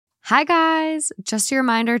Hi guys, just a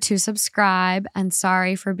reminder to subscribe, and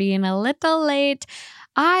sorry for being a little late.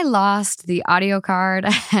 I lost the audio card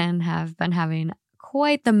and have been having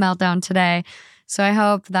quite the meltdown today. So I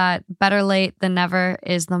hope that better late than never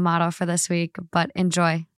is the motto for this week, but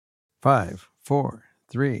enjoy. 5, 4,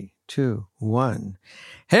 3, 2, 1.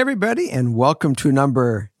 Hey everybody, and welcome to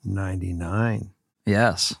number 99.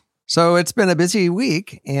 Yes. So it's been a busy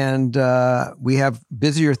week, and we have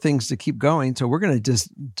busier things to keep going. So we're going to just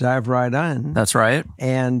dive right on. That's right.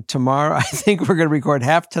 And tomorrow, I think we're going to record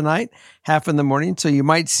half tonight, half in the morning. So you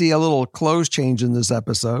might see a little clothes change in this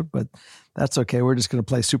episode, but that's okay. We're just going to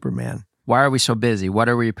play Superman. Why are we so busy? What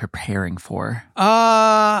are we preparing for?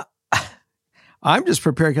 I'm just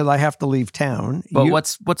prepared because I have to leave town. But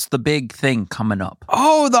what's the big thing coming up?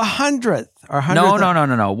 Oh, the 100th. Our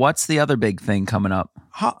 100th. No. What's the other big thing coming up?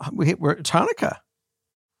 It's Hanukkah.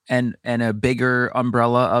 And a bigger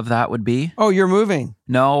umbrella of that would be? Oh, you're moving.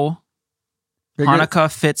 No. Bigger?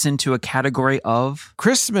 Hanukkah fits into a category of?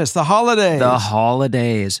 Christmas, the holidays. The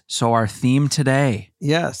holidays. So our theme today.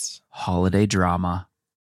 Yes. Holiday drama.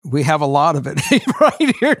 We have a lot of it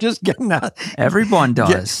right here, just getting out. Everyone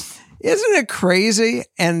does. Isn't it crazy?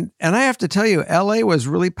 And I have to tell you, LA was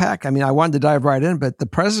really packed. I mean, I wanted to dive right in, but the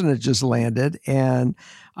president just landed, and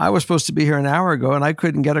I was supposed to be here an hour ago, and I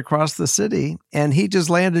couldn't get across the city. And he just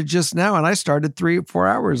landed just now, and I started 3-4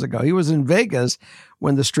 hours ago. He was in Vegas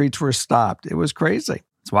when the streets were stopped. It was crazy.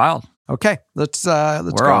 It's wild. Okay, let's We're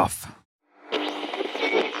go. off.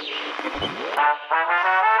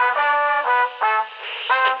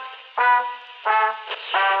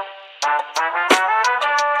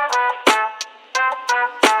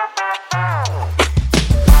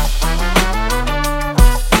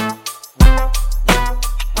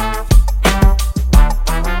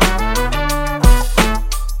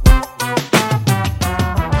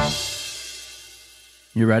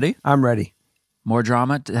 You ready? I'm ready. More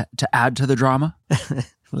drama to add to the drama?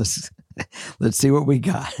 Let's see what we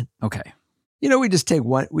got. Okay. You know, we just take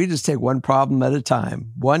one problem at a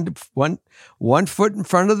time. One foot in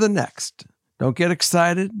front of the next. Don't get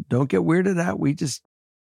excited. Don't get weirded out. We just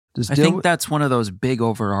I think that's one of those big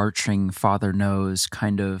overarching Father Knows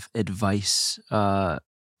kind of advice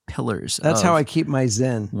pillars. That's how I keep my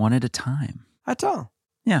zen. One at a time. That's all.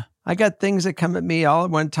 Yeah. I got things that come at me all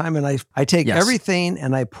at one time, and I take everything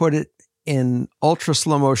and I put it in ultra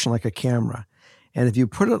slow motion like a camera. And if you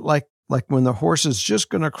put it like when the horse is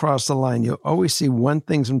just going to cross the line, you'll always see one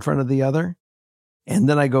thing's in front of the other. And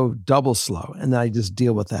then I go double slow, and then I just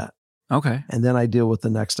deal with that. Okay. And then I deal with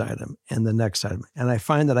the next item and the next item. And I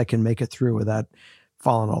find that I can make it through without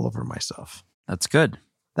falling all over myself. That's good.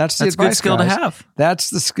 That's the a advice, good skill guys. to have.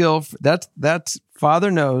 That's the skill. That's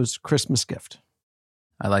Father Knows Christmas gift.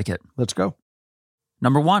 I like it. Let's go.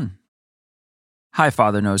 Number 1. Hi,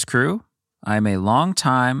 Father Knows crew. I am a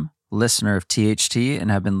long-time listener of THT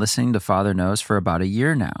and have been listening to Father Knows for about a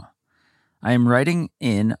year now. I am writing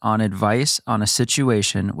in on advice on a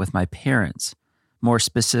situation with my parents, more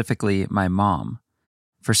specifically my mom.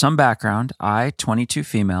 For some background, I, 22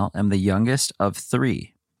 female, am the youngest of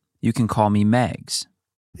 3. You can call me Megs.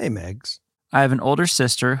 Hey, Megs. I have an older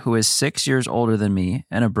sister who is 6 years older than me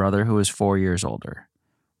and a brother who is 4 years older.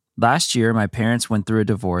 Last year, my parents went through a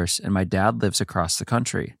divorce and my dad lives across the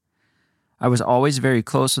country. I was always very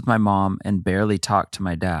close with my mom and barely talked to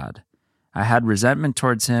my dad. I had resentment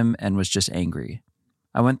towards him and was just angry.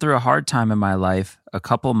 I went through a hard time in my life a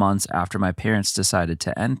couple months after my parents decided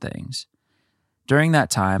to end things. During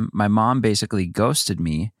that time, my mom basically ghosted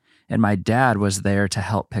me and my dad was there to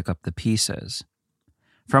help pick up the pieces.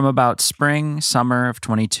 From about spring, summer of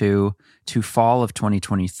 22 to fall of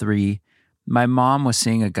 2023, my mom was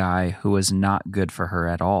seeing a guy who was not good for her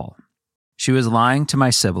at all. She was lying to my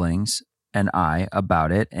siblings and I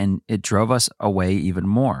about it, and it drove us away even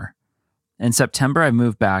more. In September, I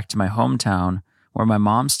moved back to my hometown where my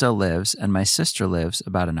mom still lives and my sister lives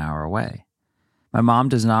about an hour away. My mom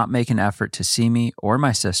does not make an effort to see me or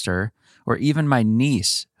my sister or even my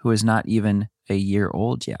niece, who is not even a year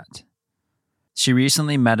old yet. She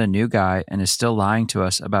recently met a new guy and is still lying to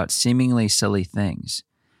us about seemingly silly things.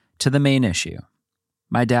 To the main issue.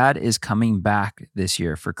 My dad is coming back this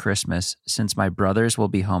year for Christmas since my brothers will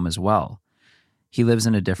be home as well. He lives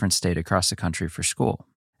in a different state across the country for school.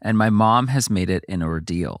 And my mom has made it an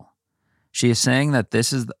ordeal. She is saying that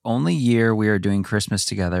this is the only year we are doing Christmas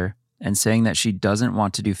together and saying that she doesn't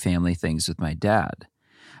want to do family things with my dad.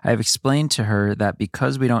 I have explained to her that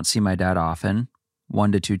because we don't see my dad often,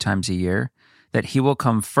 1 to 2 times a year, that he will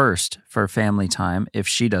come first for family time if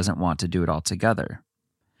she doesn't want to do it all together.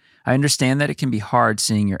 I understand that it can be hard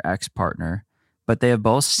seeing your ex-partner, but they have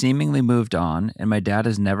both seemingly moved on, and my dad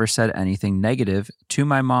has never said anything negative to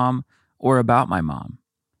my mom or about my mom.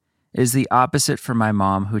 It is the opposite for my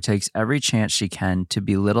mom, who takes every chance she can to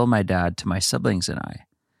belittle my dad to my siblings and I.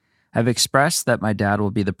 I've expressed that my dad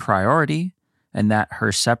will be the priority and that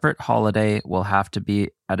her separate holiday will have to be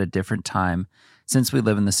at a different time since we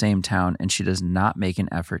live in the same town and she does not make an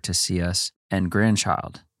effort to see us and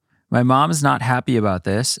grandchild. My mom is not happy about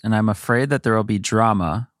this, and I'm afraid that there will be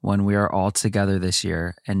drama when we are all together this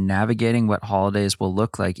year and navigating what holidays will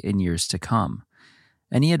look like in years to come.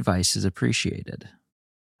 Any advice is appreciated.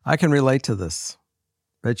 I can relate to this.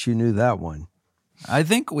 Bet you knew that one. I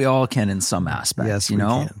think we all can in some aspects. Yes, you we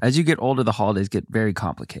know, can. As you get older, the holidays get very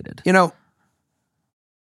complicated. You know,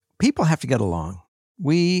 people have to get along.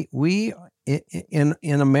 We in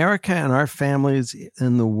America and our families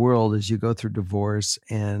in the world, as you go through divorce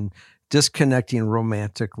and disconnecting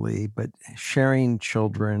romantically, but sharing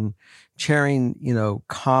children, sharing,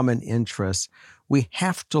 common interests, we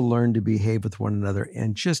have to learn to behave with one another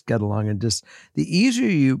and just get along. And just the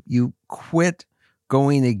easier you quit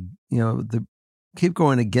going, keep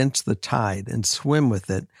going against the tide and swim with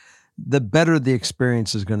it, the better the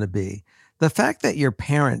experience is going to be. The fact that your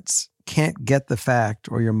parents can't get the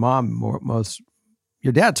fact, or your mom,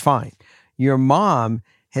 your dad's fine. Your mom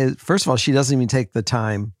has, first of all, she doesn't even take the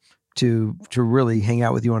time to really hang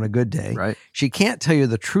out with you on a good day. Right. She can't tell you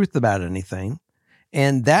the truth about anything,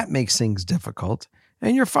 and that makes things difficult.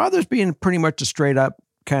 And your father's being pretty much a straight up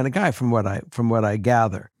kind of guy, from what I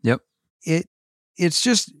gather. Yep. It's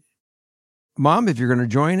just, Mom, if you're going to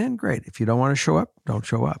join in, great. If you don't want to show up, don't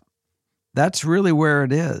show up. That's really where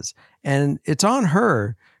it is. And it's on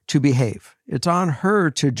her to behave. It's on her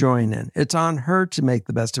to join in. It's on her to make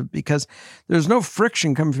the best of it, because there's no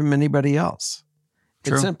friction coming from anybody else.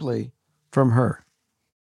 True. It's simply from her.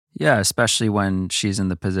 Yeah, especially when she's in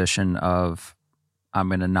the position of, I'm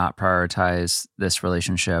going to not prioritize this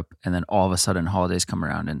relationship, and then all of a sudden holidays come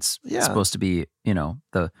around and it's supposed to be,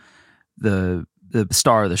 the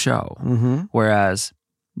star of the show. Mm-hmm. Whereas,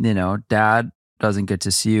 dad doesn't get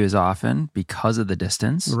to see you as often because of the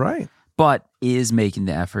distance. Right. But is making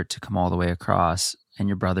the effort to come all the way across, and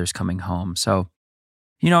your brother's coming home. So,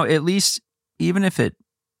 at least, even if it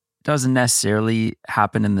doesn't necessarily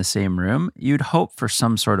happen in the same room, you'd hope for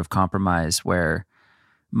some sort of compromise where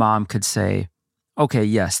mom could say, okay,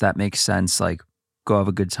 yes, that makes sense. Like, go have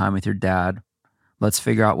a good time with your dad. Let's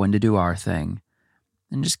figure out when to do our thing.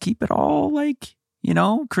 And just keep it all like,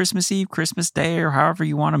 Christmas Eve, Christmas Day, or however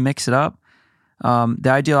you want to mix it up. The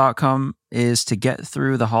ideal outcome is to get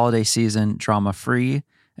through the holiday season drama-free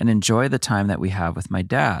and enjoy the time that we have with my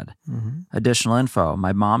dad. Mm-hmm. Additional info: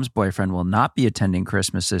 my mom's boyfriend will not be attending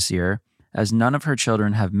Christmas this year, as none of her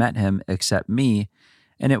children have met him except me,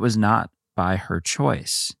 and it was not by her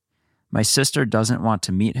choice. My sister doesn't want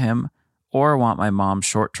to meet him or want my mom's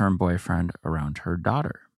short-term boyfriend around her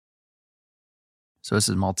daughter. So this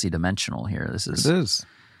is multidimensional here. It is.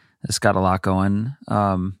 It's got a lot going.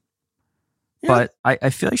 But I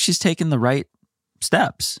feel like she's taken the right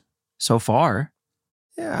steps so far.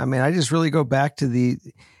 Yeah, I mean, I just really go back to these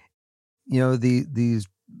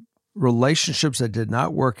relationships that did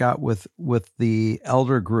not work out with the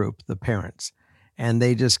elder group, the parents, and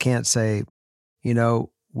they just can't say,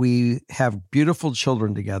 we have beautiful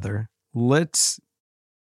children together. Let's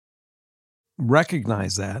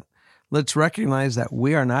recognize that. Let's recognize that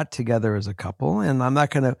we are not together as a couple, and I'm not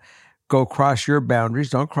going to go cross your boundaries.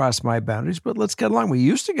 Don't cross my boundaries, but let's get along. We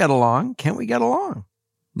used to get along. Can't we get along?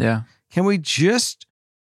 Yeah. Can we just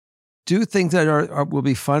do things that will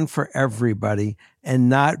be fun for everybody and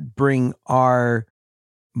not bring our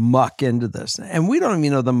muck into this? And we don't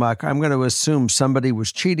even know the muck. I'm going to assume somebody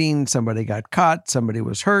was cheating, somebody got caught, somebody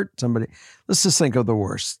was hurt, let's just think of the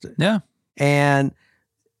worst. Yeah. And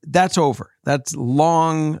that's over. That's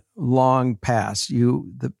long, long past.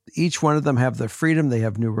 Each one of them have their freedom. They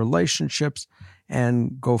have new relationships,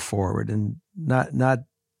 and go forward and not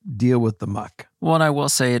deal with the muck. Well, and I will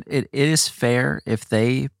say it is fair if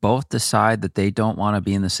they both decide that they don't want to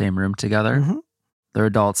be in the same room together. Mm-hmm. They're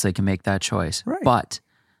adults. They can make that choice. Right. But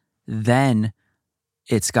then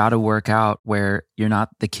it's got to work out where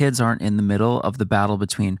the kids aren't in the middle of the battle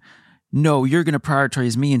between, no, you're going to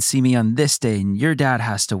prioritize me and see me on this day, and your dad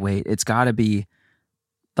has to wait. It's got to be,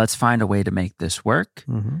 let's find a way to make this work,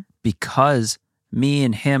 mm-hmm. because me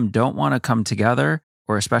and him don't want to come together,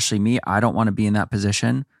 or especially me, I don't want to be in that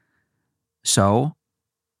position. So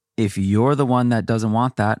if you're the one that doesn't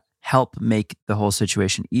want that, help make the whole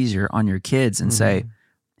situation easier on your kids and mm-hmm. say,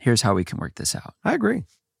 here's how we can work this out. I agree.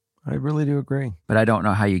 I really do agree. But I don't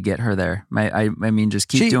know how you get her there. I mean, just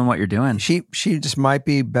keep doing what you're doing. She just might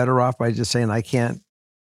be better off by just saying,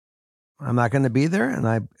 I'm not going to be there,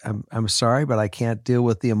 and I'm sorry, but I can't deal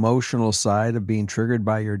with the emotional side of being triggered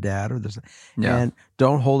by your dad or this. Yeah. And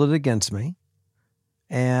don't hold it against me.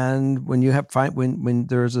 And when you when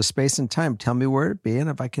there's a space and time, tell me where it be,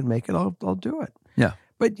 and if I can make it, I'll do it. Yeah.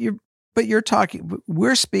 But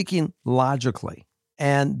we're speaking logically,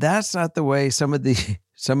 and that's not the way some of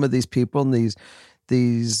these people and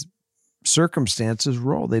these circumstances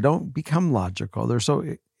roll. They don't become logical. They're so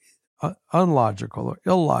unlogical or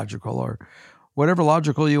illogical or whatever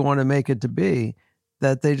logical you want to make it to be,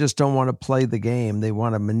 that they just don't want to play the game. They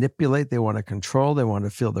want to manipulate. They want to control. They want to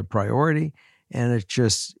feel the priority. And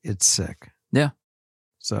it's sick. Yeah.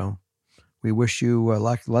 So we wish you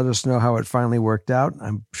luck. Let us know how it finally worked out.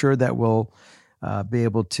 I'm sure that we'll be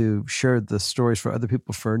able to share the stories for other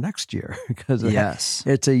people for next year, because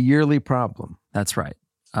it's a yearly problem. That's right.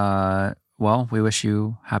 Well, we wish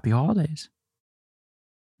you happy holidays.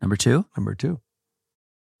 Number two.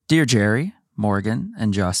 Dear Jerry, Morgan,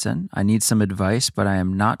 and Justin, I need some advice, but I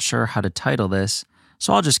am not sure how to title this,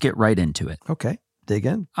 so I'll just get right into it. Okay, dig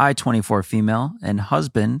in. I, 24 female, and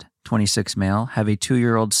husband, 26 male, have a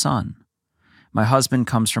 2-year-old son. My husband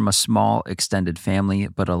comes from a small extended family,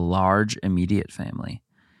 but a large immediate family.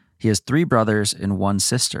 He has 3 brothers and 1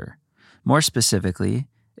 sister. More specifically,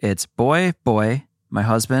 it's boy, boy, my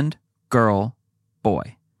husband, girl,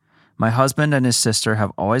 boy. My husband and his sister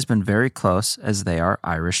have always been very close, as they are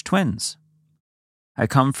Irish twins. I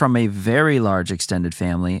come from a very large extended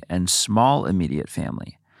family and small immediate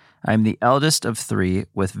family. I am the eldest of 3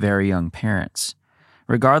 with very young parents.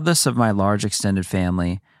 Regardless of my large extended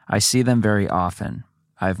family, I see them very often.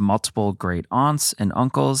 I have multiple great aunts and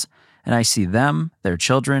uncles, and I see them, their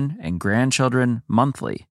children, and grandchildren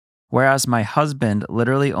monthly, whereas my husband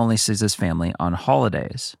literally only sees his family on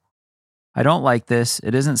holidays. I don't like this.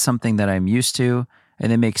 It isn't something that I'm used to, and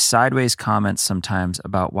they make sideways comments sometimes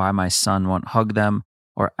about why my son won't hug them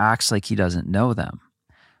or acts like he doesn't know them.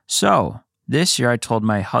 So, this year I told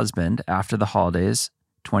my husband after the holidays,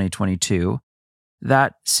 2022,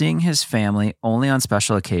 that seeing his family only on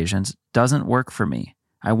special occasions doesn't work for me.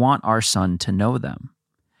 I want our son to know them.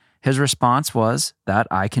 His response was that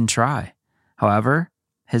I can try. However,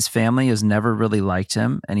 his family has never really liked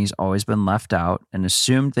him, and he's always been left out and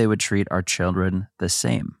assumed they would treat our children the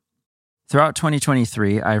same. Throughout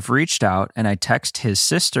 2023, I've reached out and I text his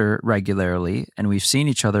sister regularly, and we've seen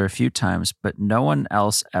each other a few times, but no one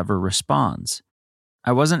else ever responds.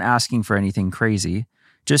 I wasn't asking for anything crazy,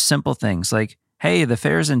 just simple things like, hey, the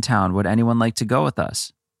fair's in town, would anyone like to go with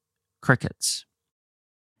us? Crickets.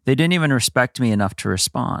 They didn't even respect me enough to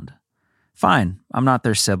respond. Fine, I'm not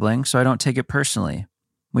their sibling, so I don't take it personally.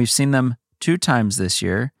 We've seen them 2 times this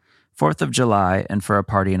year, 4th of July and for a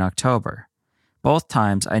party in October. Both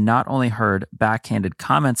times I not only heard backhanded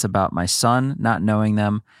comments about my son not knowing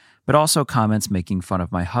them, but also comments making fun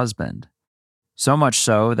of my husband. So much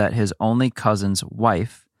so that his only cousin's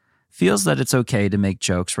wife feels that it's okay to make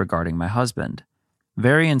jokes regarding my husband.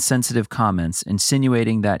 Very insensitive comments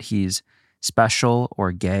insinuating that he's special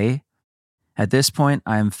or gay. At this point,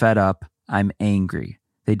 I am fed up. I'm angry.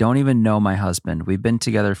 They don't even know my husband. We've been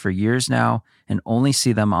together for years now and only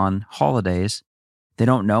see them on holidays. They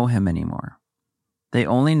don't know him anymore. They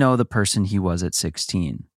only know the person he was at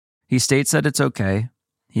 16. He states that it's okay.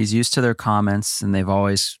 He's used to their comments and they've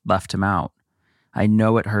always left him out. I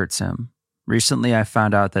know it hurts him. Recently, I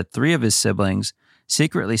found out that 3 of his siblings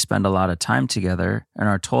secretly spend a lot of time together and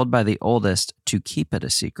are told by the oldest to keep it a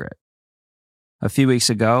secret. A few weeks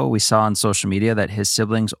ago, we saw on social media that his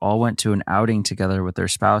siblings all went to an outing together with their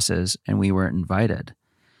spouses and we weren't invited.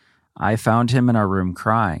 I found him in our room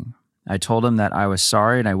crying. I told him that I was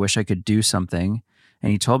sorry and I wish I could do something,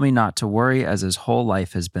 and he told me not to worry as his whole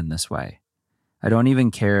life has been this way. I don't even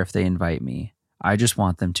care if they invite me. I just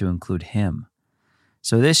want them to include him.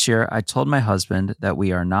 So this year, I told my husband that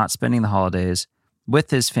we are not spending the holidays with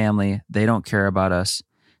his family. They don't care about us,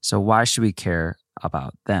 so why should we care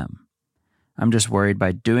about them? I'm just worried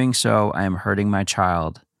by doing so, I am hurting my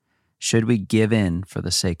child. Should we give in for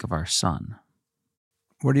the sake of our son?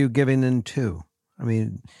 What are you giving in to? I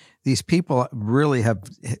mean, these people really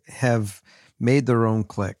have made their own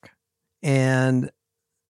clique, and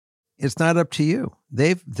it's not up to you.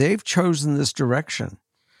 They've chosen this direction,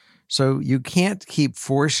 so you can't keep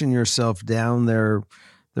forcing yourself down their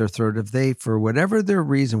throat. If they, for whatever their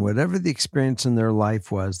reason, whatever the experience in their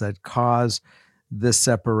life was that caused this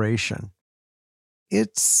separation,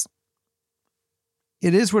 it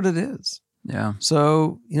is what it is. Yeah.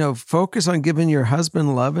 So, focus on giving your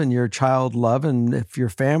husband love and your child love. And if your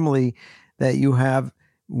family that you have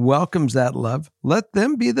welcomes that love, let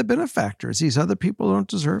them be the benefactors. These other people don't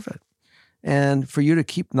deserve it. And for you to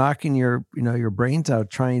keep knocking your brains out,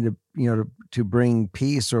 trying to bring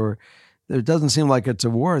peace, or it doesn't seem like it's a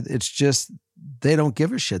war. It's just, they don't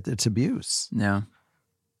give a shit. It's abuse. Yeah.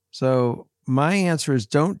 So my answer is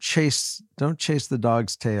don't chase the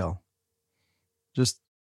dog's tail. Just,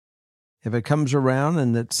 if it comes around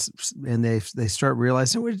and they start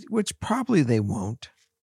realizing, which probably they won't.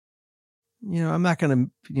 I'm not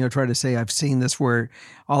going to try to say I've seen this where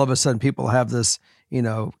all of a sudden people have this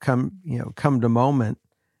come to moment,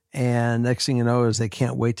 and next thing you know is they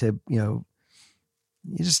can't wait to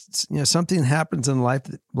something happens in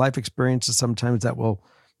life experiences sometimes that will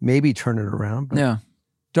maybe turn it around. But Yeah.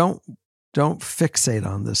 Don't fixate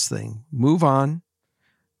on this thing. Move on.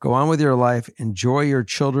 Go on with your life. Enjoy your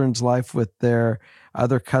children's life with their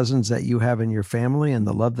other cousins that you have in your family and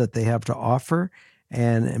the love that they have to offer,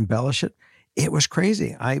 and embellish it. It was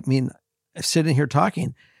crazy. I mean, sitting here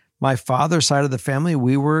talking, my father's side of the family,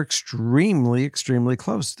 we were extremely, extremely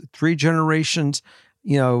close. 3 generations,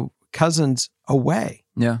 cousins away.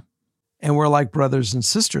 Yeah. And we're like brothers and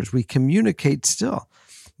sisters. We communicate still.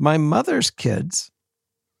 My mother's kids,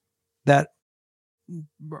 that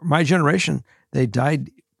my generation, they died.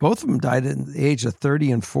 Both of them died at the age of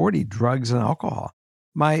 30 and 40, drugs and alcohol.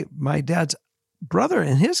 My dad's brother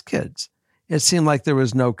and his kids, it seemed like there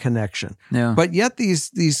was no connection. Yeah. But yet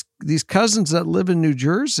these cousins that live in New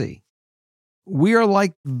Jersey, we are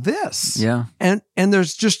like this. Yeah. And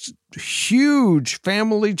there's just huge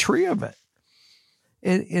family tree of it.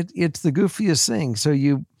 It's the goofiest thing. So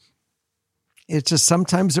it's just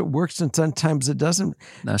sometimes it works and sometimes it doesn't.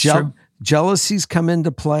 That's true. Jealousies come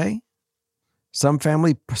into play. Some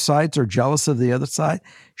family sides are jealous of the other side.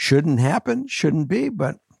 Shouldn't happen, shouldn't be,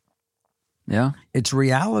 but yeah, it's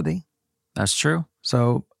reality. That's true.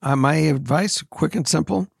 So my advice, quick and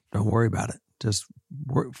simple, don't worry about it. Just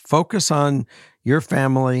focus on your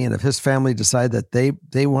family. And if his family decide that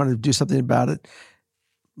they want to do something about it,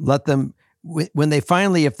 let them, when they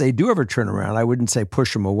finally, if they do ever turn around, I wouldn't say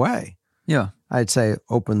push them away. Yeah. I'd say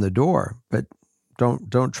open the door, but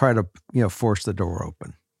don't try to, force the door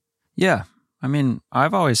open. Yeah. I mean,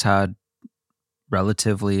 I've always had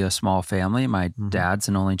relatively a small family. My dad's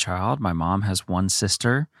an only child. My mom has one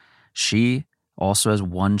sister. She also has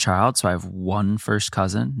one child. So I have one first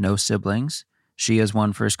cousin, no siblings. She has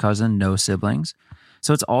one first cousin, no siblings.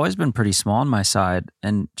 So it's always been pretty small on my side.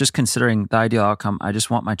 And just considering the ideal outcome, I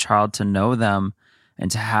just want my child to know them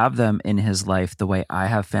and to have them in his life the way I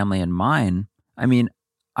have family in mine. I mean,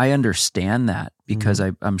 I understand that because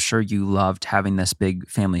I'm sure you loved having this big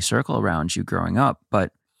family circle around you growing up,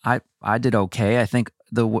 but I did okay. I think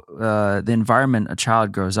the environment a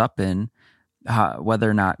child grows up in, whether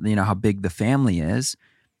or not, how big the family is,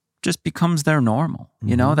 just becomes their normal.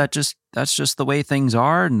 That's just the way things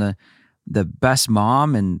are. And the best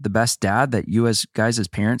mom and the best dad that you as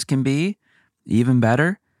parents can be, even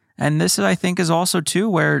better. And this, I think, is also too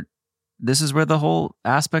where this is where the whole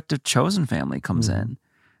aspect of chosen family comes in.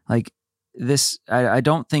 Like this, I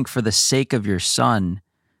don't think for the sake of your son,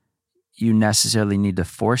 you necessarily need to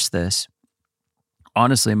force this.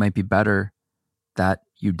 Honestly, it might be better that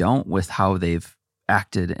you don't, with how they've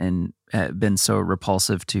acted and been so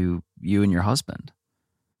repulsive to you and your husband.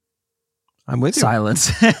 I'm with you.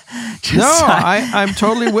 Silence. I'm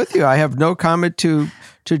totally with you. I have no comment to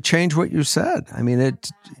change what you said. I mean,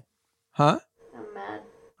 huh? I'm mad.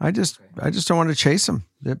 I just don't want to chase them.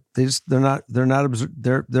 They're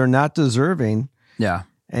not deserving. Yeah.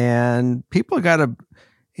 And people got to,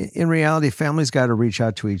 in reality, families got to reach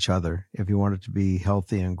out to each other if you want it to be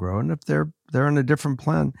healthy and grow. And if they're on a different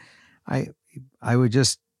plan, I would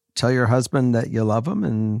just tell your husband that you love him,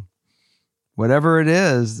 and whatever it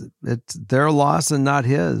is, it's their loss and not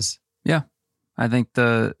his. Yeah. I think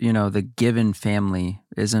the given family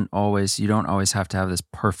isn't always, you don't always have to have this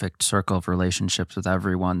perfect circle of relationships with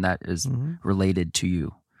everyone that is related to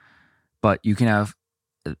you. But you can have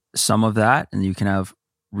some of that, and you can have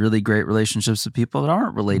really great relationships with people that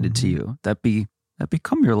aren't related to you, that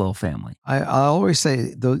become your little family. I always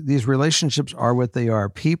say these relationships are what they are.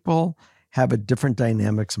 People have a different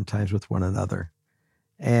dynamic sometimes with one another.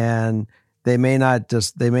 And they may not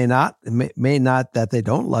that they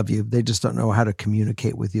don't love you. They just don't know how to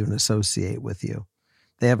communicate with you and associate with you.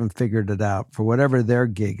 They haven't figured it out for whatever their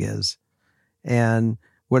gig is. And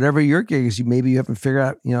whatever your gig is, maybe you haven't figured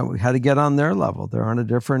out, how to get on their level. They're in a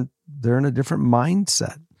different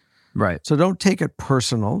mindset. Right. So don't take it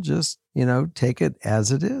personal. Just, take it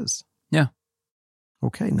as it is. Yeah.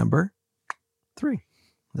 Okay. Number 3.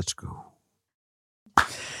 Let's go.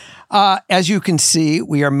 As you can see,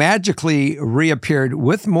 we are magically reappeared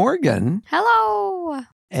with Morgan. Hello.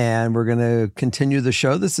 And we're going to continue the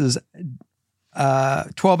show. This is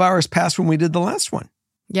 12 hours past when we did the last one.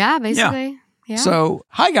 Yeah, basically. Yeah. So,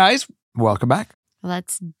 hi, guys. Welcome back.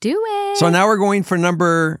 Let's do it. So now we're going for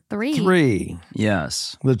number 3. 3.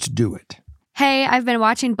 Yes. Let's do it. Hey, I've been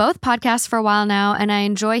watching both podcasts for a while now, and I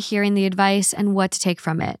enjoy hearing the advice and what to take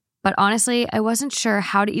from it. But honestly, I wasn't sure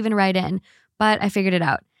how to even write in, but I figured it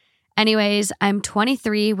out. Anyways, I'm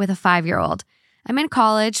 23 with a 5-year-old. I'm in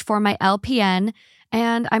college for my LPN,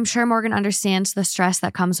 and I'm sure Morgan understands the stress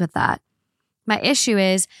that comes with that. My issue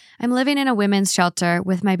is I'm living in a women's shelter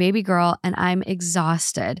with my baby girl, and I'm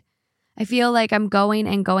exhausted. I feel like I'm going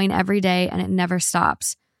and going every day, and it never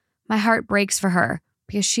stops. My heart breaks for her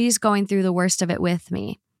because she's going through the worst of it with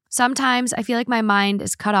me. Sometimes I feel like my mind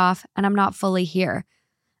is cut off and I'm not fully here.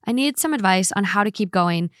 I need some advice on how to keep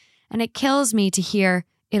going, and it kills me to hear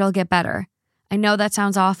it'll get better. I know that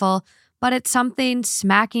sounds awful, but it's something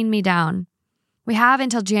smacking me down. We have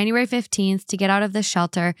until January 15th to get out of this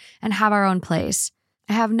shelter and have our own place.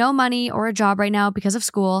 I have no money or a job right now because of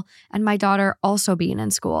school and my daughter also being in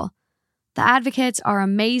school. The advocates are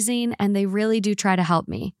amazing and they really do try to help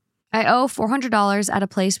me. I owe $400 at a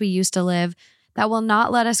place we used to live that will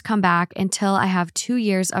not let us come back until I have 2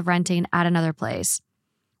 years of renting at another place.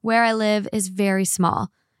 Where I live is very small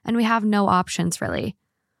and we have no options really.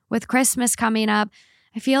 With Christmas coming up,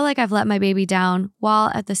 I feel like I've let my baby down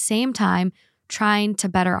while at the same time trying to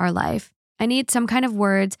better our life. I need some kind of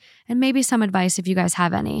words and maybe some advice if you guys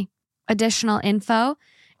have any. Additional info,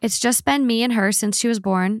 it's just been me and her since she was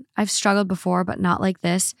born. I've struggled before, but not like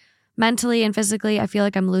this. Mentally and physically, I feel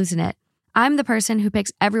like I'm losing it. I'm the person who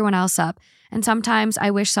picks everyone else up, and sometimes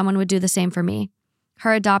I wish someone would do the same for me.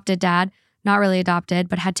 Her adopted dad, not really adopted,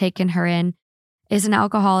 but had taken her in, is an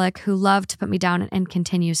alcoholic who loved to put me down and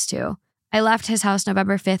continues to. I left his house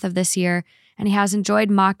November 5th of this year, and he has enjoyed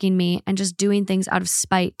mocking me and just doing things out of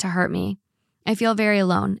spite to hurt me. I feel very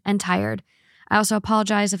alone and tired. I also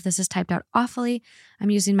apologize if this is typed out awfully. I'm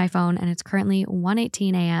using my phone, and it's currently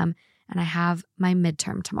 1:18 a.m., and I have my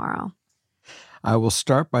midterm tomorrow. I will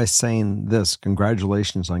start by saying this.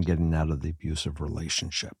 Congratulations on getting out of the abusive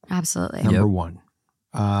relationship. Absolutely. Number one.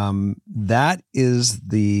 That is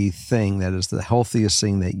the thing, that is the healthiest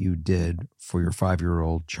thing that you did for your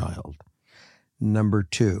 5-year-old child. Number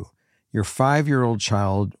 2, your 5-year-old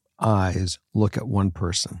child eyes look at one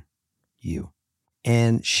person, you.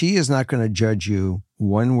 And she is not going to judge you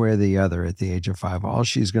one way or the other at the age of 5. All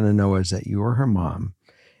she's going to know is that you are her mom.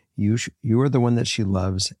 You are the one that she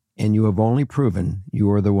loves, and you have only proven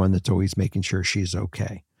you are the one that's always making sure she's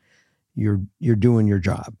okay. You're doing your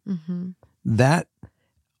job. Mm-hmm. That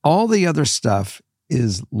all the other stuff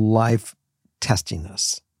is life testing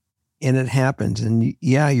us. And it happens. And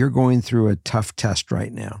yeah, you're going through a tough test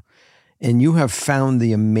right now. And you have found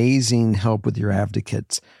the amazing help with your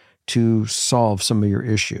advocates to solve some of your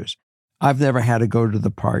issues. I've never had to go to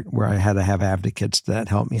the part where I had to have advocates that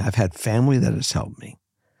help me. I've had family that has helped me,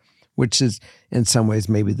 which is in some ways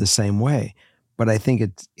maybe the same way. But I think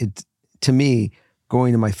it's to me,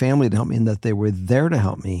 going to my family to help me and that they were there to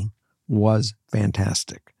help me was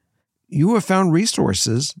fantastic. You have found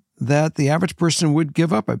resources that the average person would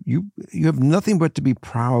give up. You have nothing but to be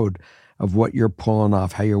proud of what you're pulling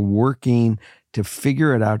off, how you're working to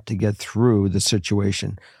figure it out to get through the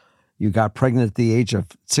situation. You got pregnant at the age of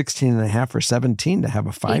 16 and a half or 17 to have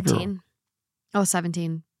a 5-year-old. 18. Oh,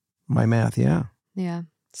 17. My math, yeah. Yeah,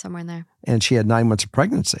 somewhere in there. And she had 9 months of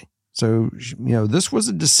pregnancy. So, this was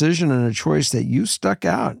a decision and a choice that you stuck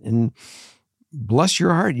out. And bless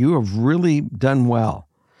your heart, you have really done well.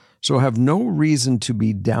 So have no reason to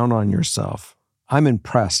be down on yourself. I'm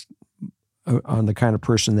impressed on the kind of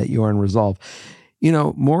person that you are in resolve.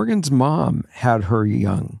 Morgan's mom had her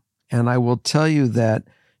young. And I will tell you that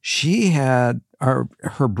she had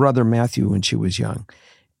her brother Matthew when she was young.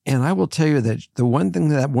 And I will tell you that the one thing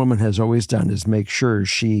that woman has always done is make sure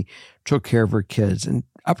she took care of her kids. And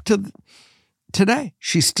up to today,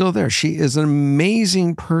 she's still there. She is an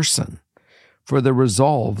amazing person for the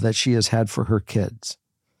resolve that she has had for her kids.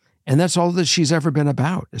 And that's all that she's ever been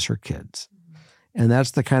about is her kids. And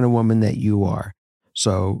that's the kind of woman that you are.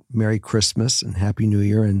 So Merry Christmas and Happy New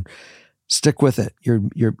Year, and stick with it.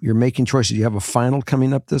 You're making choices. You have a final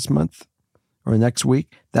coming up this month or next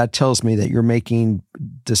week. That tells me that you're making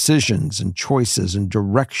decisions and choices and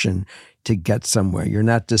direction to get somewhere. You're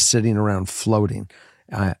not just sitting around floating.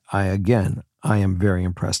 I am very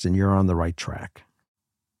impressed, and you're on the right track.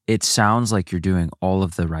 It sounds like you're doing all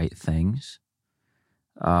of the right things.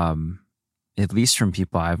 at least from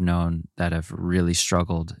people I've known that have really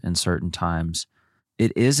struggled in certain times,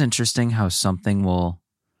 it is interesting how something will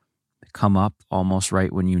come up almost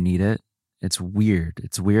right when you need it. It's weird.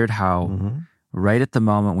 It's weird how right at the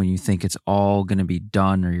moment when you think it's all going to be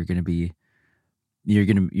done, or you're not going to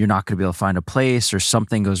be able to find a place, or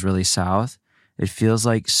something goes really south, it feels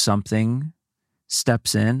like something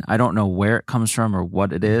steps in. I don't know where it comes from or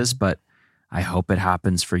what it is, but I hope it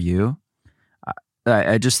happens for you.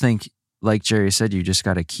 I just think, like Jerry said, you just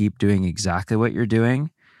got to keep doing exactly what you're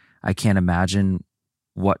doing. I can't imagine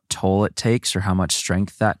what toll it takes or how much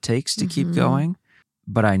strength that takes to keep going.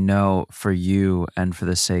 But I know for you and for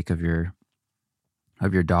the sake of your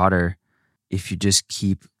daughter, if you just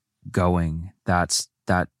keep going, that's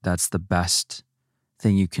the best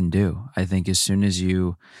thing you can do. I think as soon as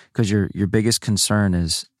because your biggest concern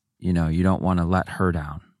is, you don't want to let her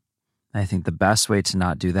down. I think the best way to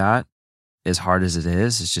not do that, as hard as it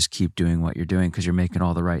is just keep doing what you're doing, because you're making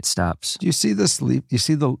all the right steps. Do you see this leaf? You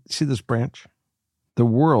see this branch? The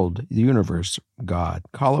world, the universe, God,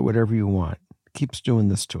 call it whatever you want, keeps doing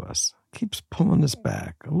this to us, keeps pulling us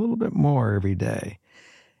back a little bit more every day.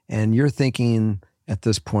 And you're thinking at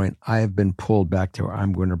this point, I have been pulled back to where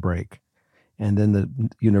I'm going to break. And then the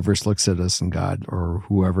universe looks at us, and God or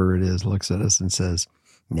whoever it is looks at us and says,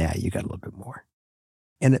 yeah, you got a little bit more.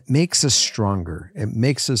 And it makes us stronger. It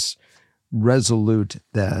makes us resolute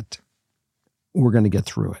that we're going to get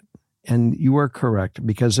through it. And you are correct,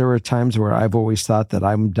 because there are times where I've always thought that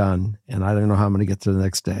I'm done and I don't know how I'm going to get to the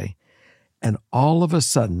next day. And all of a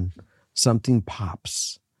sudden, something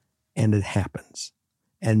pops and it happens.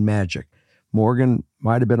 And magic. Morgan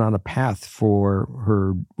might have been on a path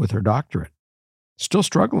with her doctorate, still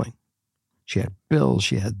struggling. She had bills,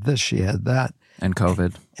 she had this, she had that. And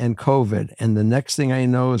COVID. And the next thing I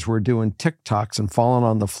know is we're doing TikToks and falling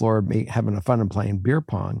on the floor, having fun and playing beer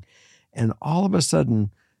pong. And all of a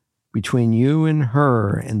sudden, between you and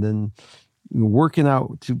her, and then working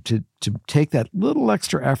out to take that little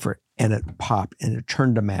extra effort, and it popped and it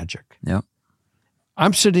turned to magic. Yep.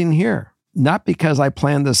 I'm sitting here, not because I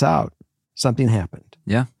planned this out. Something happened.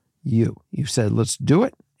 Yeah. You said, let's do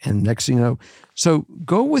it. And next thing you know, so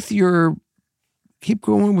keep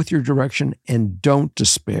going with your direction, and don't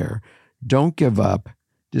despair. Don't give up.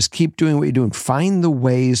 Just keep doing what you're doing. Find the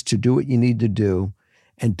ways to do what you need to do,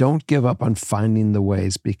 and don't give up on finding the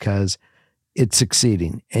ways, because it's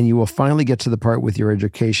succeeding. And you will finally get to the part with your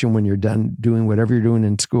education, when you're done doing whatever you're doing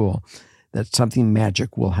in school, that something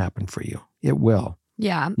magic will happen for you. It will.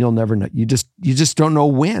 Yeah. You'll never know. You just don't know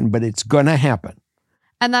when, but it's going to happen.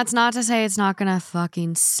 And that's not to say it's not going to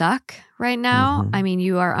fucking suck right now. I mean,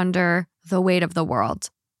 you are under the weight of the world.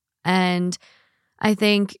 And I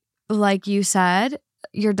think, like you said,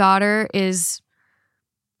 your daughter is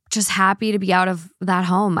just happy to be out of that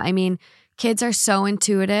home. I mean, kids are so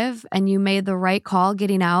intuitive, and you made the right call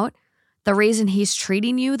getting out. The reason he's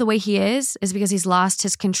treating you the way he is because he's lost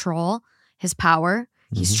his control, his power.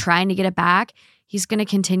 He's trying to get it back. He's going to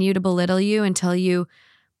continue to belittle you until you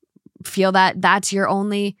feel that that's your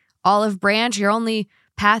only olive branch, your only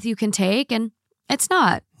path you can take. And it's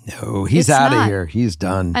not. No, he's out of here. He's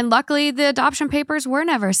done. And luckily, the adoption papers were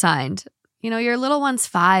never signed. Your little one's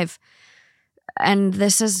 5. And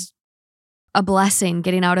this is a blessing,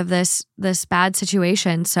 getting out of this bad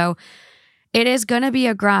situation. So it is going to be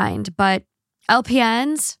a grind. But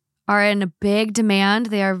LPNs are in a big demand.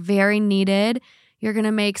 They are very needed. You're going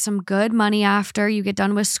to make some good money after you get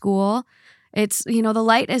done with school. It's, the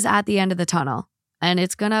light is at the end of the tunnel, and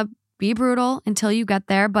it's going to be brutal until you get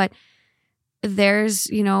there. But there's,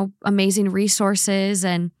 amazing resources,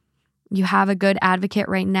 and you have a good advocate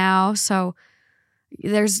right now. So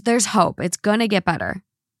there's hope. It's going to get better,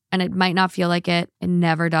 and it might not feel like it. It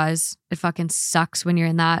never does. It fucking sucks when you're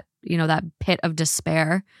in that, that pit of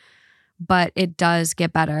despair, but it does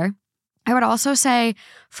get better. I would also say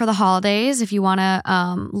for the holidays, if you want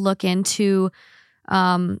to look into,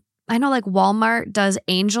 I know like Walmart does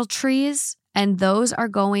angel trees, and those are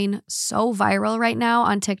going so viral right now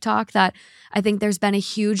on TikTok that I think there's been a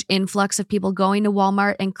huge influx of people going to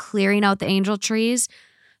Walmart and clearing out the angel trees.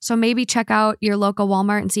 So maybe check out your local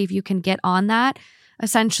Walmart and see if you can get on that.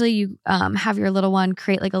 Essentially, you have your little one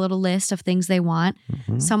create like a little list of things they want.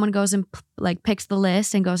 Someone goes and picks the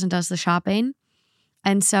list and goes and does the shopping.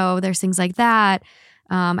 And so there's things like that.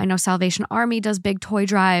 I know Salvation Army does big toy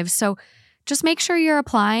drives. So just make sure you're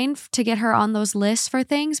applying to get her on those lists for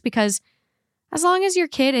things, because as long as your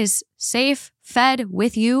kid is safe, fed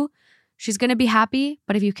with you, she's going to be happy.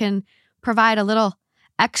 But if you can provide a little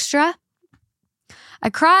extra. I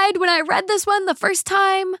cried when I read this one the first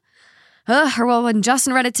time. or well, when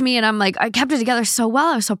Justin read it to me and I'm like, I kept it together so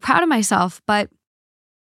well. I was so proud of myself, but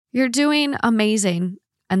you're doing amazing.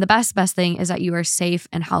 And the best thing is that you are safe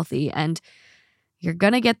and healthy, and you're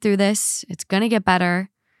going to get through this. It's going to get better,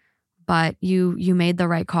 but you made the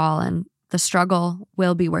right call, and the struggle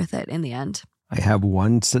will be worth it in the end. I have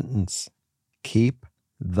one sentence. Keep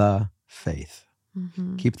the faith.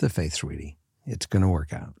 Mm-hmm. Keep the faith, sweetie. It's going to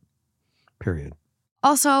work out. Period.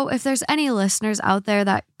 Also, if there's any listeners out there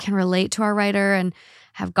that can relate to our writer and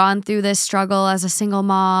have gone through this struggle as a single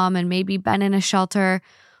mom and maybe been in a shelter,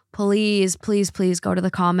 please, please, please go to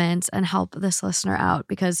the comments and help this listener out,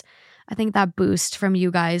 because I think that boost from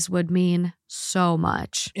you guys would mean so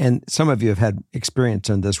much. And some of you have had experience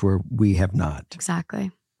in this where we have not.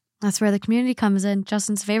 Exactly. That's where the community comes in.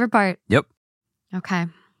 Justin's favorite part. Yep. Okay.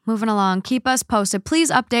 Moving along. Keep us posted.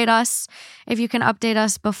 Please update us. If you can update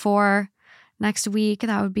us before next week,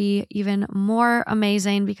 that would be even more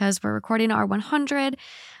amazing, because we're recording our 100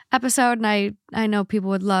 episode, and I know people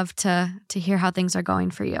would love to hear how things are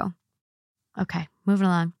going for you. Okay, moving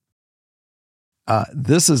along.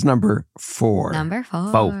 This is number 4. Number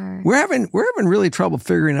 4. Four. We're having really trouble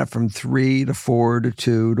figuring out from 3 to 4 to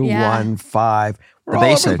 2 to 1, 5. We're The all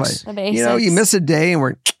over basics. place. The basics. You know, you miss a day and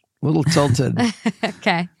we're a little tilted.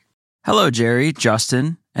 Okay. Hello, Jerry,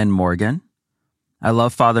 Justin, and Morgan. I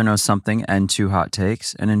love Father Knows Something and Two Hot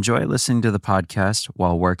Takes, and enjoy listening to the podcast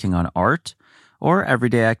while working on art or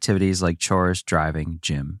everyday activities like chores, driving,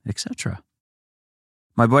 gym, etc.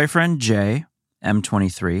 My boyfriend, Jay,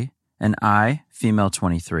 M23, and I, female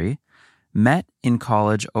 23, met in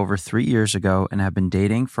college over 3 years ago and have been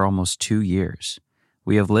dating for almost 2 years.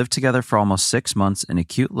 We have lived together for almost 6 months in a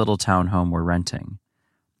cute little townhome we're renting.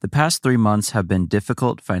 The past 3 months have been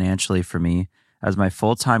difficult financially for me, as my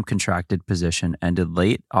full-time contracted position ended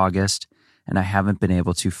late August, and I haven't been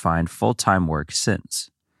able to find full-time work since.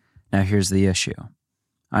 Now here's the issue.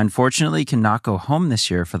 I unfortunately cannot go home this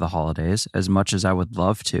year for the holidays as much as I would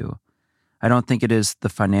love to. I don't think it is the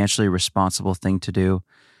financially responsible thing to do,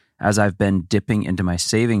 as I've been dipping into my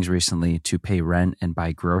savings recently to pay rent and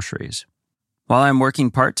buy groceries. While I'm working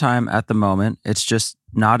part-time at the moment, it's just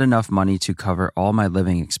not enough money to cover all my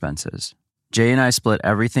living expenses. Jay and I split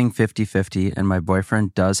everything 50-50, and my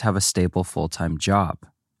boyfriend does have a stable full-time job.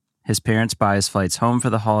 His parents buy his flights home for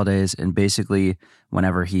the holidays and basically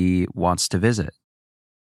whenever he wants to visit.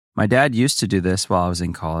 My dad used to do this while I was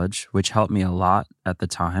in college, which helped me a lot at the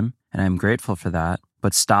time, and I'm grateful for that,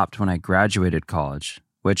 but stopped when I graduated college,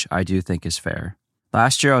 which I do think is fair.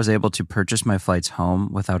 Last year, I was able to purchase my flights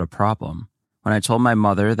home without a problem. When I told my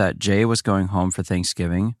mother that Jay was going home for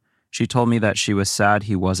Thanksgiving, she told me that she was sad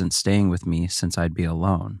he wasn't staying with me since I'd be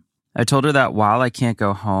alone. I told her that while I can't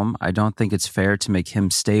go home, I don't think it's fair to make him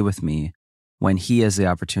stay with me when he has the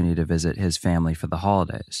opportunity to visit his family for the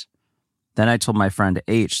holidays. Then I told my friend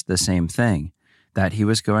H the same thing, that he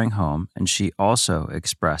was going home, and she also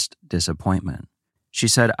expressed disappointment. She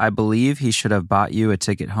said, I believe he should have bought you a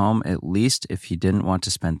ticket home at least if he didn't want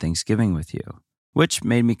to spend Thanksgiving with you, which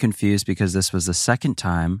made me confused because this was the second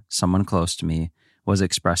time someone close to me was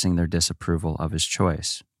expressing their disapproval of his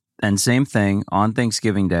choice. And same thing, on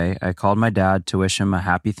Thanksgiving Day, I called my dad to wish him a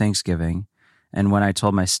happy Thanksgiving, and when I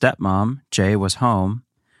told my stepmom Jay was home,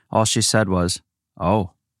 all she said was,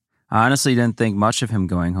 oh. I honestly didn't think much of him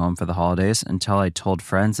going home for the holidays until I told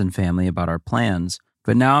friends and family about our plans,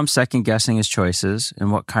 but now I'm second-guessing his choices,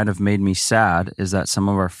 and what kind of made me sad is that some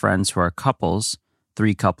of our friends who are couples,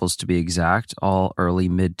 3 couples to be exact, all early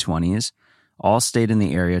mid-20s, all stayed in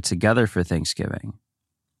the area together for Thanksgiving.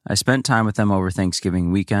 I spent time with them over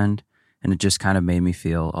Thanksgiving weekend, and it just kind of made me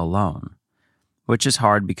feel alone, which is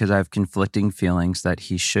hard because I have conflicting feelings that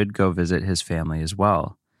he should go visit his family as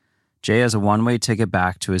well. Jay has a one-way ticket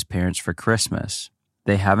back to his parents for Christmas.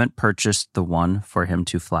 They haven't purchased the one for him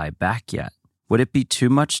to fly back yet. Would it be too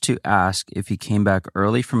much to ask if he came back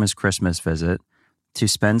early from his Christmas visit to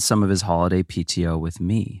spend some of his holiday PTO with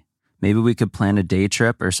me? Maybe we could plan a day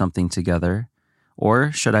trip or something together.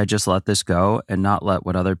 Or should I just let this go and not let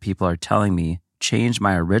what other people are telling me change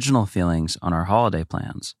my original feelings on our holiday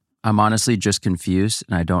plans? I'm honestly just confused,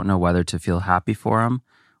 and I don't know whether to feel happy for him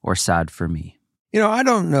or sad for me. You know, I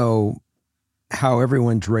don't know how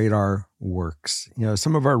everyone's radar works. You know,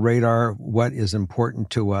 some of our radar, what is important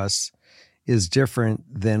to us, is different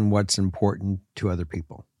than what's important to other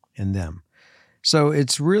people and them. So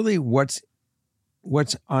it's really what's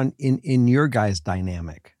on in your guys'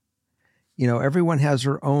 dynamic. You know, everyone has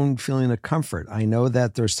their own feeling of comfort. I know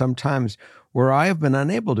that there's some times where I have been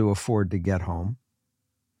unable to afford to get home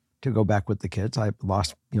to go back with the kids. I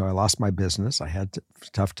lost my business. I had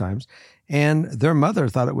tough times. And their mother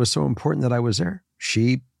thought it was so important that I was there.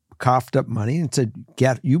 She coughed up money and said,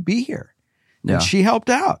 you be here. Yeah. And she helped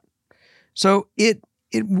out. So it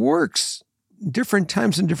works different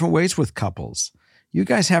times in different ways with couples. You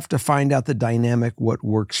guys have to find out the dynamic, what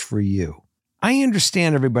works for you. I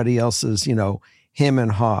understand everybody else's, him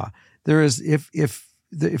and ha. There is,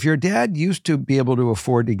 if your dad used to be able to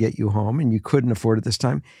afford to get you home and you couldn't afford it this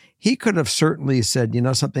time, he could have certainly said,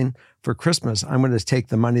 something, for Christmas, I'm going to take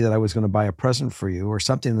the money that I was going to buy a present for you or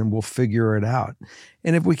something, and we'll figure it out.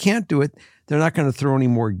 And if we can't do it, they're not going to throw any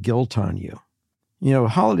more guilt on you.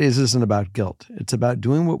 Holidays isn't about guilt. It's about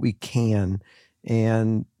doing what we can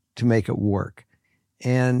and to make it work.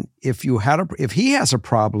 And if he has a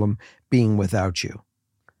problem being without you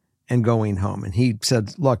and going home, and he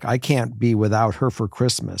said, look, I can't be without her for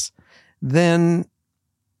Christmas, then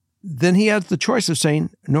he has the choice of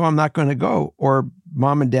saying, no, I'm not going to go. Or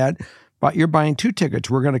mom and dad, but you're buying 2 tickets.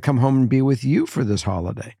 We're going to come home and be with you for this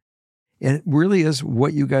holiday. And it really is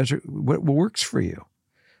what works for you.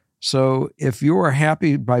 So if you are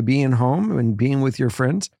happy by being home and being with your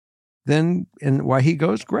friends, then, and why he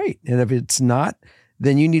goes, great. And if it's not,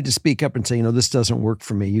 then you need to speak up and say, this doesn't work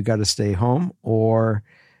for me. You got to stay home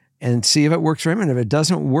and see if it works for him. And if it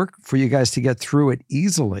doesn't work for you guys to get through it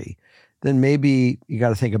easily, then maybe you got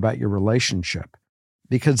to think about your relationship,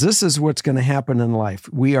 because this is what's going to happen in life.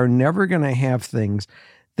 We are never going to have things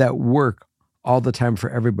that work all the time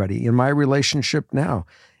for everybody. In my relationship now,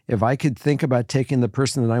 if I could think about taking the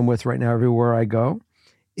person that I'm with right now everywhere I go,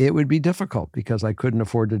 it would be difficult because I couldn't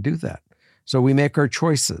afford to do that. So we make our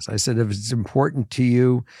choices. I said, if it's important to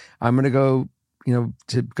you, I'm going to go,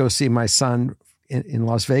 to go see my son in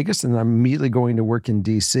Las Vegas, and I'm immediately going to work in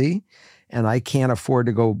DC, and I can't afford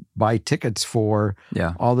to go buy tickets for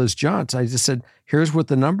all those jaunts. I just said, here's what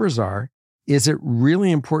the numbers are. Is it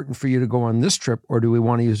really important for you to go on this trip, or do we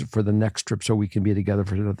want to use it for the next trip so we can be together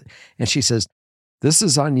for another? And she says, this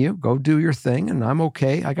is on you. Go do your thing, and I'm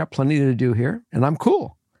okay. I got plenty to do here, and I'm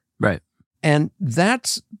cool. Right. And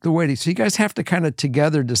that's the way so you guys have to kind of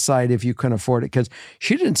together decide if you can afford it. Because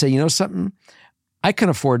she didn't say, something, I can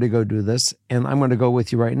afford to go do this, and I'm going to go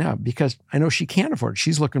with you right now, because I know she can't afford it.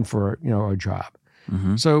 She's looking for, a job.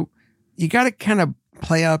 Mm-hmm. So you got to kind of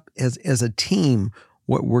play up as a team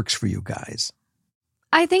what works for you guys.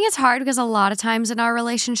 I think it's hard because a lot of times in our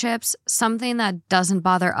relationships, something that doesn't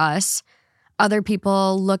bother us, other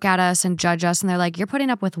people look at us and judge us, and they're like, you're putting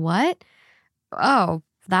up with what? Oh,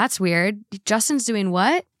 that's weird. Justin's doing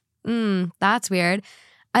what? That's weird.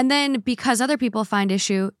 And then because other people find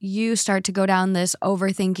issue, you start to go down this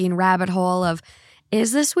overthinking rabbit hole of,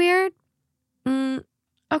 is this weird?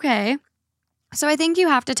 Okay. So I think you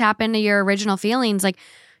have to tap into your original feelings. Like,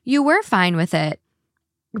 you were fine with it.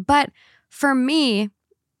 But for me,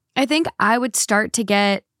 I think I would start to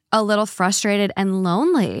get a little frustrated and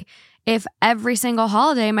lonely if every single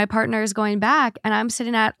holiday my partner is going back and I'm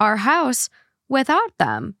sitting at our house without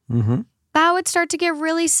them. Mm-hmm. That would start to get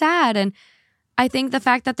really sad. And I think the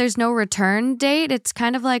fact that there's no return date, it's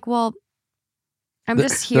kind of like, well, I'm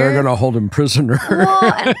just here. They're going to hold him prisoner.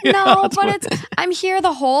 Well, no, but I'm here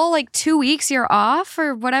the whole 2 weeks you're off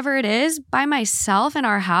or whatever it is by myself in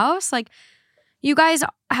our house. Like, you guys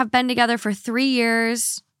have been together for 3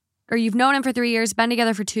 years, or you've known him for 3 years, been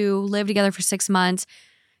together for 2, lived together for 6 months.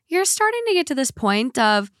 You're starting to get to this point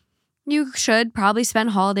of, you should probably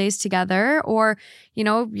spend holidays together, or,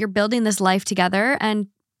 you're building this life together, and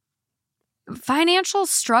financial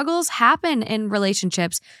struggles happen in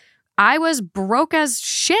relationships. I was broke as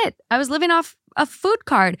shit. I was living off a food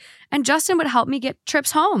card, and Justin would help me get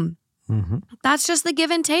trips home. Mm-hmm. That's just the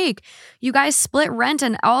give and take. You guys split rent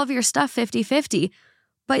and all of your stuff 50-50,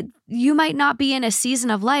 but you might not be in a season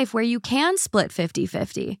of life where you can split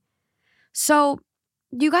 50-50. So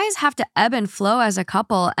you guys have to ebb and flow as a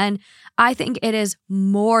couple. And I think it is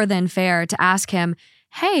more than fair to ask him,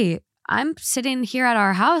 hey, I'm sitting here at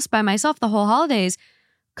our house by myself the whole holidays.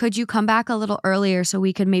 Could you come back a little earlier so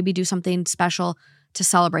we could maybe do something special to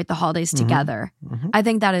celebrate the holidays together? Mm-hmm. I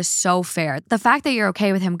think that is so fair. The fact that you're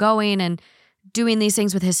okay with him going and doing these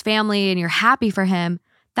things with his family and you're happy for him,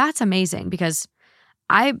 that's amazing, because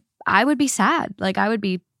I would be sad. Like, I would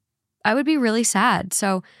be really sad.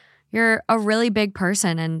 So you're a really big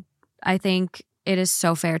person, and I think it is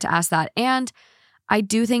so fair to ask that. And I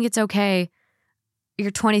do think it's okay. You're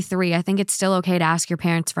 23. I think it's still okay to ask your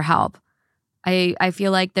parents for help. I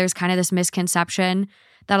feel like there's kind of this misconception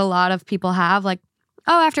that a lot of people have, like,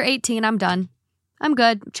 oh, after 18, I'm done. I'm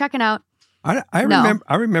good. Checking out. I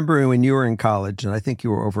remember when you were in college, and I think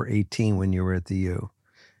you were over 18 when you were at the U.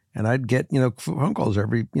 And I'd get, phone calls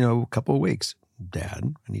every, couple of weeks.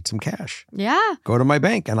 Dad, I need some cash. Yeah. Go to my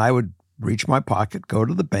bank. And I would reach my pocket, go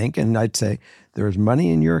to the bank, and I'd say, there's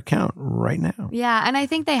money in your account right now. Yeah. And I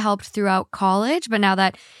think they helped throughout college. But now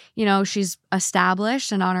that, she's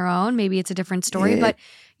established and on her own, maybe it's a different story. Yeah. But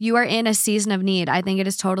you are in a season of need. I think it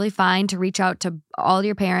is totally fine to reach out to all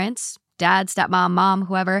your parents, dad, stepmom, mom,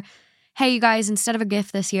 whoever. Hey, you guys, instead of a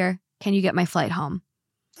gift this year, can you get my flight home?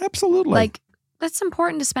 Absolutely. Like, that's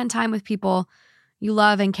important to spend time with people you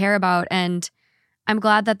love and care about. And I'm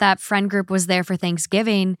glad that friend group was there for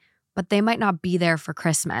Thanksgiving, but they might not be there for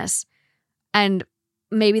Christmas. And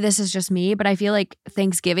maybe this is just me, but I feel like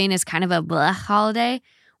Thanksgiving is kind of a bleh holiday,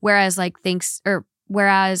 whereas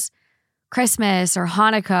whereas Christmas or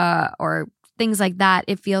Hanukkah or things like that,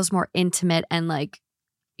 it feels more intimate and like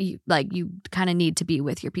you kind of need to be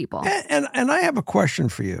with your people. And I have a question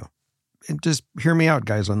for you. And just hear me out,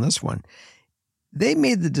 guys, on this one. They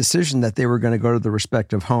made the decision that they were going to go to the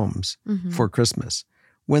respective homes for Christmas.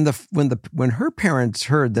 When her parents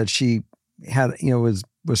heard that she had, was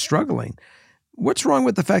struggling, what's wrong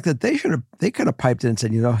with the fact that they could have piped in and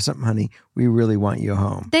said, something, honey, we really want you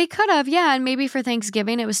home. They could have, yeah. And maybe for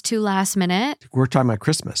Thanksgiving, it was too last minute. We're talking about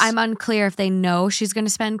Christmas. I'm unclear if they know she's going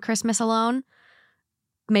to spend Christmas alone.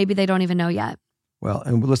 Maybe they don't even know yet. Well,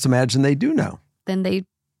 and let's imagine they do know. Then they,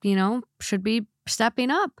 should be stepping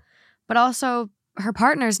up. But also, her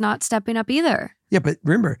partner's not stepping up either. Yeah, but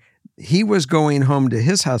remember, he was going home to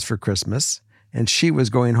his house for Christmas, and she was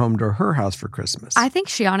going home to her house for Christmas. I think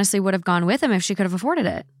she honestly would have gone with him if she could have afforded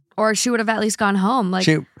it. Or she would have at least gone home. Like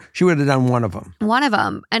she would have done one of them. One of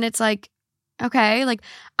them. And it's like, okay, like,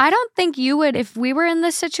 I don't think you would, if we were in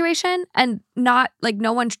this situation and not, like,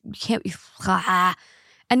 no one should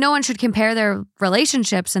compare their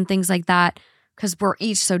relationships and things like that because we're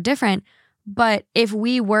each so different. But if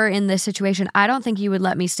we were in this situation, I don't think you would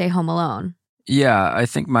let me stay home alone. Yeah, I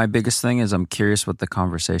think my biggest thing is I'm curious what the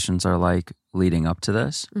conversations are like leading up to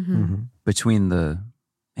this between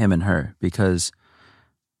him and her, because,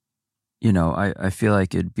 I feel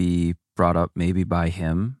like it'd be brought up maybe by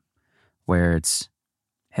him where it's,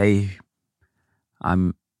 hey,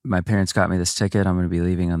 my parents got me this ticket. I'm going to be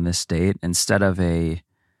leaving on this date, instead of a,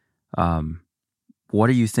 what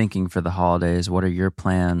are you thinking for the holidays? What are your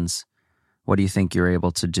plans? What do you think you're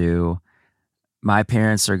able to do? My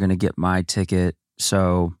parents are going to get my ticket.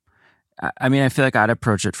 So, I mean, I feel like I'd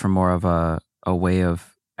approach it from more of a way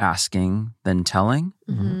of asking than telling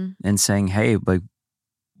and saying, hey, like,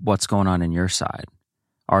 what's going on in your side?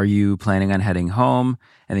 Are you planning on heading home?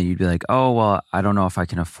 And then you'd be like, oh, well, I don't know if I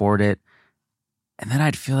can afford it. And then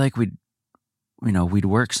I'd feel like we'd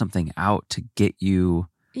work something out to get you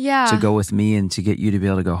to go with me and to get you to be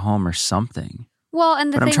able to go home or something. Well,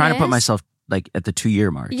 and but I'm trying to put myself like at the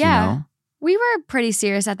 2-year mark, We were pretty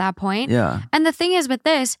serious at that point. Yeah. And the thing is with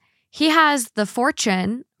this, he has the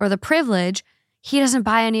fortune or the privilege. He doesn't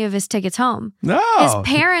buy any of his tickets home. No. His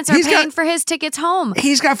parents are paying for his tickets home.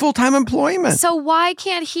 He's got full-time employment. So why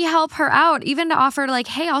can't he help her out? Even to offer like,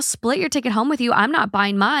 hey, I'll split your ticket home with you. I'm not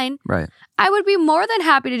buying mine. Right. I would be more than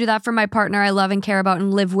happy to do that for my partner I love and care about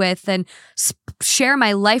and live with and share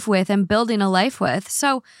my life with and building a life with.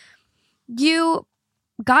 So you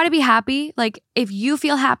got to be happy. Like, if you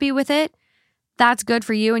feel happy with it, that's good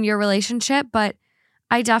for you and your relationship. But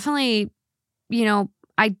I definitely,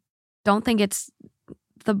 I don't think it's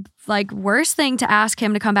the worst thing to ask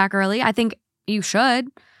him to come back early. I think you should.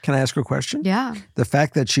 Can I ask a question? Yeah. The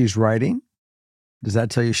fact that she's writing, does that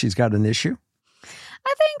tell you she's got an issue?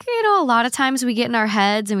 I think, a lot of times we get in our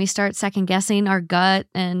heads and we start second guessing our gut,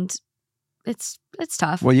 and it's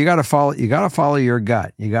tough. Well, you got to follow your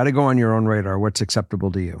gut. You got to go on your own radar. What's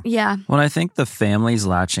acceptable to you? Yeah. Well, I think the family's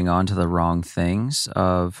latching on to the wrong things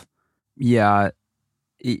of,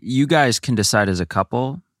 you guys can decide as a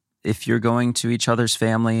couple if you're going to each other's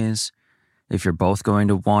families, if you're both going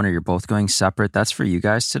to one or you're both going separate. That's for you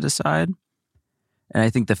guys to decide. And I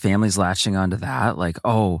think the family's latching onto that, like,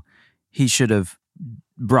 oh, he should have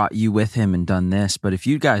brought you with him and done this. But if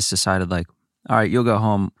you guys decided like, all right, you'll go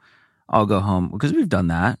home, I'll go home, because we've done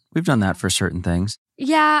that. We've done that for certain things.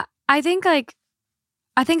 Yeah, I think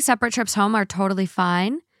separate trips home are totally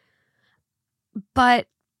fine. But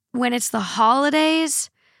when it's the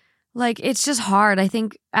holidays, like, it's just hard. I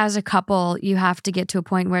think as a couple, you have to get to a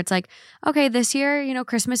point where it's like, okay, this year,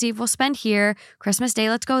 Christmas Eve we'll spend here. Christmas Day,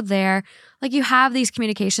 let's go there. Like, you have these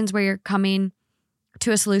communications where you're coming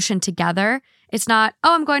to a solution together. It's not,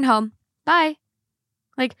 oh, I'm going home. Bye.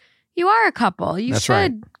 Like, you are a couple. You That's should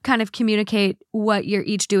right. kind of communicate what you're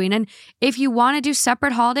each doing. And if you want to do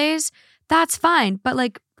separate holidays, that's fine. But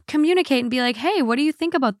like, communicate and be like, hey, what do you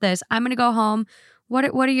think about this? I'm going to go home. What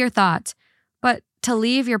are your thoughts? But to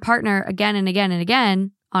leave your partner again and again and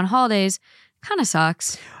again on holidays kind of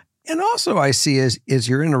sucks. And also I see is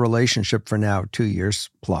you're in a relationship for now 2 years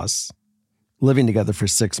plus, living together for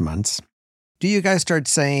 6 months. Do you guys start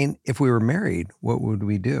saying, if we were married, what would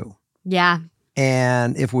we do? Yeah.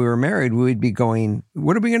 And if we were married, we'd be going,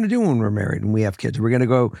 what are we going to do when we're married and we have kids? We're going to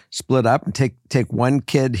go split up and take one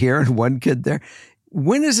kid here and one kid there.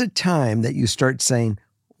 When is it time that you start saying,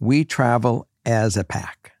 we travel as a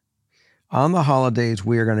pack? On the holidays,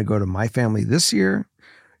 we are going to go to my family this year,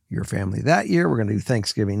 your family that year. We're going to do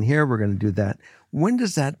Thanksgiving here. We're going to do that. When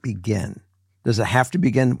does that begin? Does it have to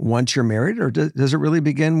begin once you're married, or does it really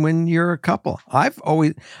begin when you're a couple? I've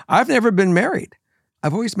never been married.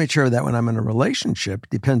 I've always made sure that when I'm in a relationship,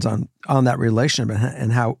 depends on that relationship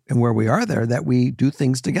and how and where we are there, that we do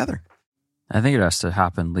things together. I think it has to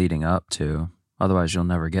happen leading up to. Otherwise, you'll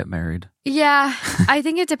never get married. Yeah, I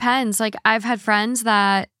think it depends. Like, I've had friends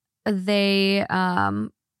that they,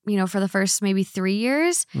 for the first maybe 3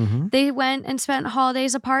 years, they went and spent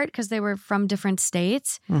holidays apart because they were from different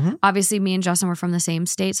states. Obviously, me and Justin were from the same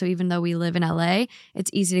state. So even though we live in LA, it's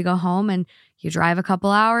easy to go home and you drive a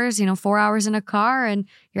couple hours, 4 hours in a car, and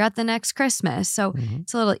you're at the next Christmas. So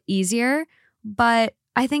it's a little easier. But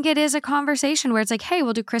I think it is a conversation where it's like, hey,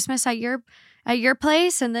 we'll do Christmas at your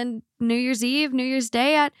place, and then New Year's Eve, New Year's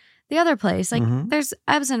Day at the other place. Like, there's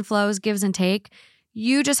ebbs and flows, gives and take.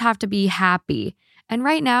 You just have to be happy. And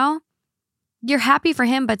right now, you're happy for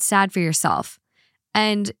him, but sad for yourself.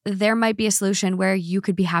 And there might be a solution where you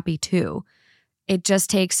could be happy too. It just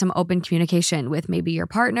takes some open communication with maybe your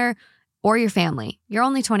partner or your family. You're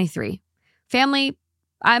only 23. Family,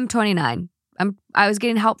 I'm 29. I was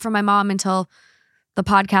getting help from my mom until the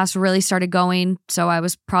podcast really started going. So I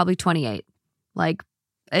was probably 28. Like,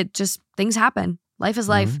 it just, things happen. Life is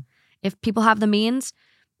life. If people have the means,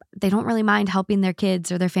 they don't really mind helping their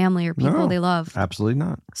kids or their family or people they love. Absolutely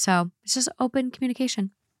not. So it's just open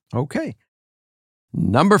communication. Okay.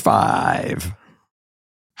 Number 5.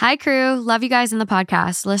 Hi, crew. Love you guys in the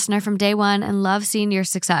podcast. Listener from day one and love seeing your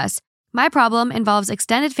success. My problem involves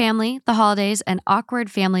extended family, the holidays, and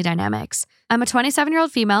awkward family dynamics. I'm a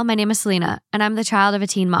 27-year-old female. My name is Selena, and I'm the child of a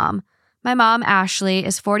teen mom. My mom, Ashley,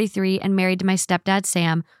 is 43 and married to my stepdad,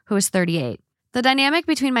 Sam, who is 38. The dynamic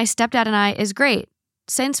between my stepdad and I is great,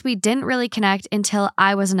 since we didn't really connect until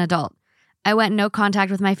I was an adult. I went no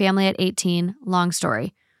contact with my family at 18, long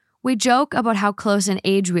story. We joke about how close in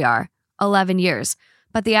age we are, 11 years,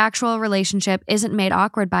 but the actual relationship isn't made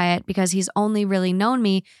awkward by it because he's only really known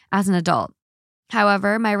me as an adult.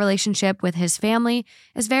 However, my relationship with his family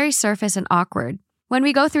is very surface and awkward. When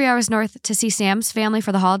we go 3 hours north to see Sam's family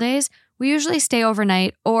for the holidays, we usually stay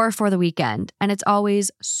overnight or for the weekend, and it's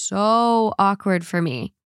always so awkward for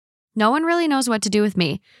me. No one really knows what to do with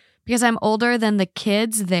me because I'm older than the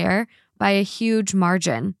kids there by a huge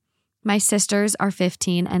margin. My sisters are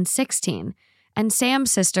 15 and 16, and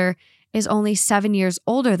Sam's sister is only 7 years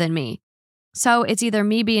older than me. So it's either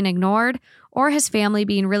me being ignored or his family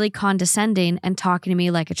being really condescending and talking to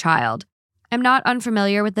me like a child. I'm not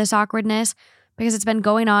unfamiliar with this awkwardness because it's been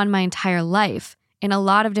going on my entire life in a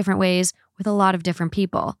lot of different ways with a lot of different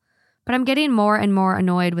people. But I'm getting more and more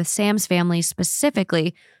annoyed with Sam's family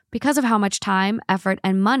specifically because of how much time, effort,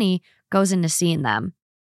 and money goes into seeing them.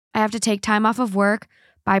 I have to take time off of work,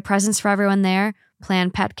 buy presents for everyone there,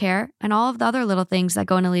 plan pet care, and all of the other little things that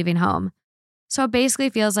go into leaving home. So it basically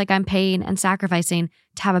feels like I'm paying and sacrificing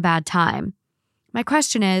to have a bad time. My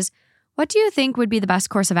question is, what do you think would be the best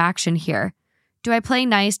course of action here? Do I play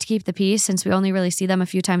nice to keep the peace since we only really see them a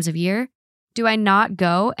few times a year? Do I not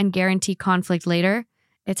go and guarantee conflict later?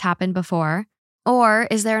 It's happened before. Or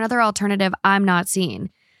is there another alternative I'm not seeing?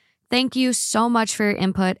 Thank you so much for your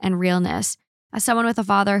input and realness. As someone with a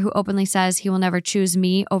father who openly says he will never choose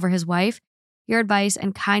me over his wife, your advice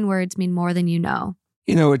and kind words mean more than you know.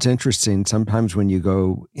 You know, it's interesting. Sometimes when you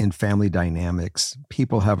go in family dynamics,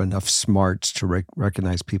 people have enough smarts to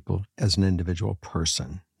recognize people as an individual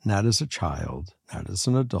person, not as a child, not as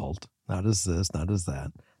an adult, not as this, not as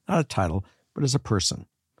that, not a title, but as a person.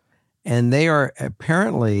 And they are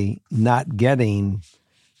apparently not getting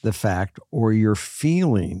the fact, or you're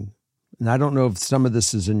feeling, and I don't know if some of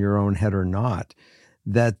this is in your own head or not,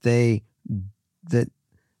 that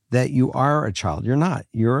you are a child. You're not.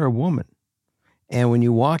 You're a woman. And when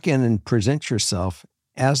you walk in and present yourself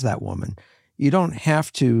as that woman, you don't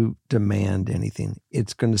have to demand anything.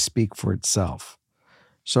 It's going to speak for itself.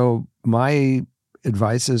 So my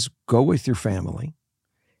advice is go with your family,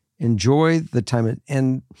 enjoy the time,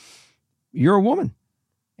 and you're a woman.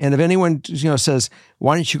 And if anyone, says,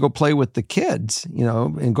 why don't you go play with the kids,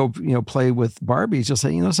 and go, play with Barbies, you'll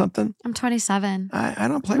say, something? I'm 27. I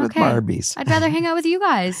don't play with Barbies. I'd rather hang out with you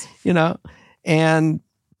guys. And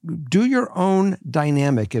do your own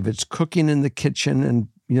dynamic. If it's cooking in the kitchen and,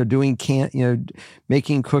 doing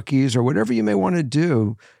making cookies or whatever you may want to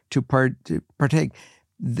do to partake,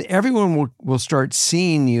 everyone will start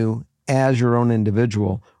seeing you as your own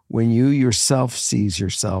individual when you yourself sees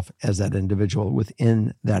yourself as that individual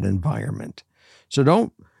within that environment. So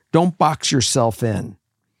don't box yourself in.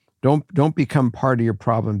 Don't become part of your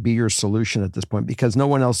problem. Be your solution at this point, because no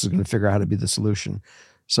one else is going to figure out how to be the solution.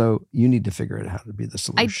 So you need to figure out how to be the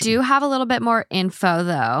solution. I do have a little bit more info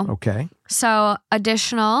though. Okay. So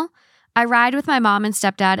additional, I ride with my mom and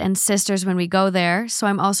stepdad and sisters when we go there. So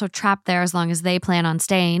I'm also trapped there as long as they plan on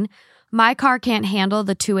staying. My car can't handle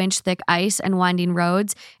the 2-inch thick ice and winding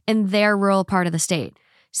roads in their rural part of the state.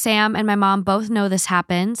 Sam and my mom both know this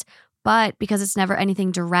happens, but because it's never anything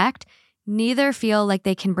direct, neither feel like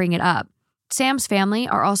they can bring it up. Sam's family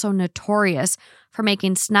are also notorious for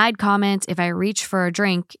making snide comments if I reach for a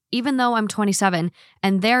drink, even though I'm 27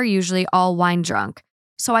 and they're usually all wine drunk.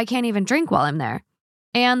 So I can't even drink while I'm there.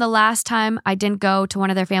 And the last time I didn't go to one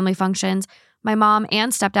of their family functions, my mom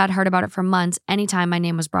and stepdad heard about it for months anytime my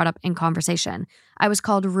name was brought up in conversation. I was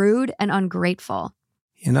called rude and ungrateful.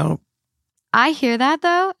 I hear that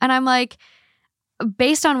though, and I'm like,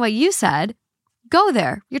 based on what you said, go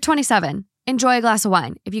there. You're 27. Enjoy a glass of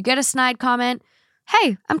wine. If you get a snide comment,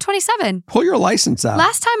 hey, I'm 27. Pull your license out.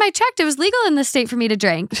 Last time I checked, it was legal in this state for me to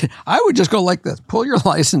drink. I would just go like this. Pull your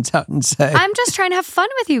license out and say, I'm just trying to have fun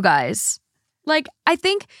with you guys. Like, I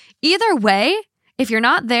think either way, if you're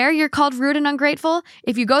not there, you're called rude and ungrateful.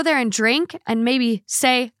 If you go there and drink and maybe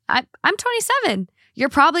say, I'm 27, you're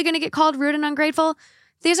probably going to get called rude and ungrateful.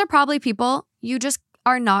 These are probably people you just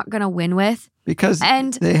are not going to win with. Because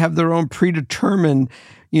they have their own predetermined,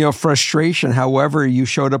 frustration, however you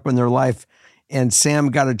showed up in their life. And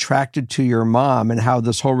Sam got attracted to your mom and how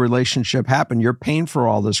this whole relationship happened. You're paying for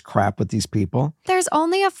all this crap with these people. There's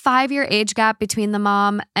only a 5-year age gap between the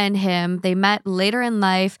mom and him. They met later in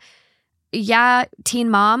life. Yeah, teen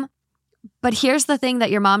mom. But here's the thing that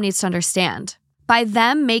your mom needs to understand. By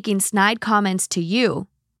them making snide comments to you,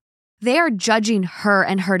 they are judging her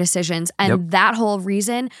and her decisions and that whole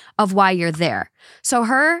reason of why you're there. So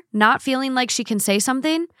her not feeling like she can say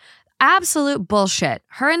something, absolute bullshit.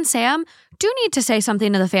 Her and Sam do need to say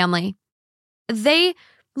something to the family. They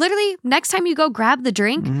literally, next time you go grab the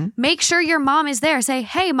drink, make sure your mom is there. Say,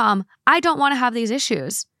 hey, mom, I don't want to have these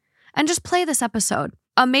issues. And just play this episode.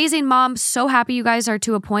 Amazing mom. So happy you guys are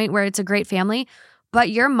to a point where it's a great family. But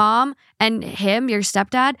your mom and him, your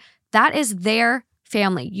stepdad, that is their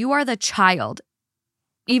family. You are the child,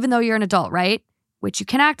 even though you're an adult, right? Which you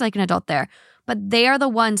can act like an adult there. But they are the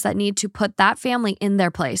ones that need to put that family in their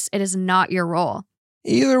place. It is not your role.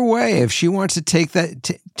 Either way, if she wants to take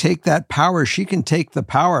that power, she can take the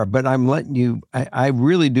power. But I'm letting you, I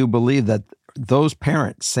really do believe that those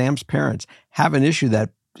parents, Sam's parents, have an issue that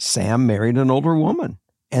Sam married an older woman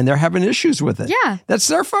and they're having issues with it. Yeah. That's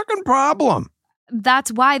their fucking problem.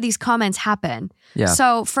 That's why these comments happen. Yeah.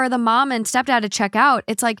 So for the mom and stepdad to check out,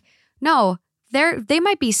 it's like, no, they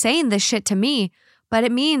might be saying this shit to me, but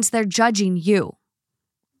it means they're judging you.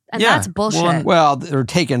 And that's bullshit. Well, they're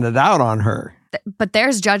taking it out on her. But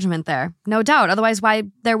there's judgment there, no doubt. Otherwise, why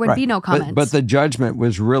there would be no comments. But the judgment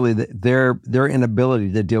was really their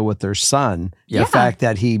inability to deal with their son. The fact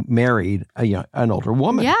that he married an older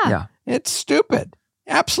woman. Yeah. It's stupid.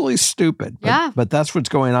 Absolutely stupid. But that's what's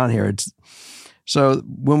going on here. So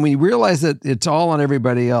when we realize that it's all on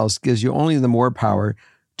everybody else, gives you only the more power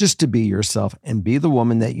just to be yourself and be the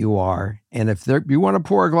woman that you are. And if you want to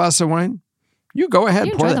pour a glass of wine, you go ahead.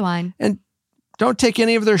 You pour enjoy the wine. And don't take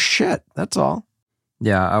any of their shit. That's all.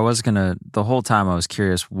 Yeah, the whole time I was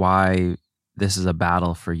curious why this is a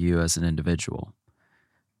battle for you as an individual.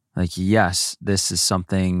 Like, yes, this is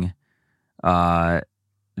something that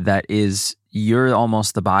you're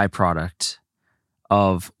almost the byproduct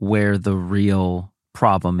of where the real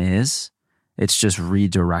problem is. It's just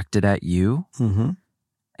redirected at you. Mm-hmm.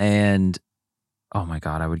 And oh my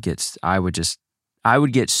God, I would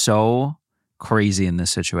get so crazy in this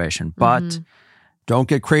situation. But don't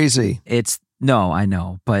get crazy. No, I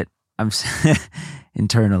know, but I'm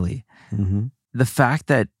internally. Mm-hmm. The fact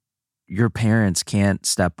that your parents can't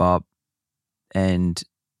step up and,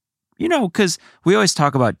 because we always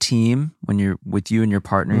talk about team when you're with you and your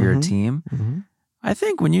partner, you're a team. Mm-hmm. I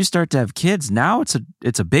think when you start to have kids, now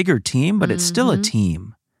it's a bigger team, but it's still a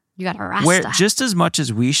team. You got to rasta. Where just as much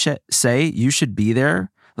as we say you should be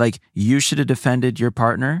there, like you should have defended your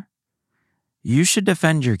partner, you should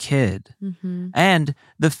defend your kid. Mm-hmm. And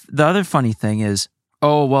the other funny thing is,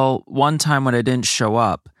 oh, well, one time when I didn't show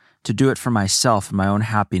up to do it for myself and my own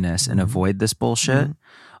happiness and avoid this bullshit,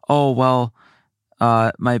 oh, well,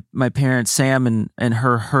 my parents, Sam and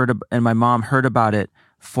her and my mom heard about it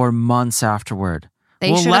for months afterward.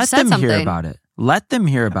 They should have said something. Hear about it. Let them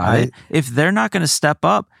hear about it. If they're not going to step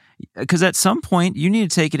up, because at some point you need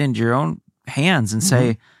to take it into your own hands and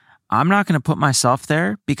say, I'm not going to put myself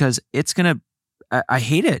there because it's going to, I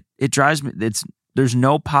hate it. It drives me, there's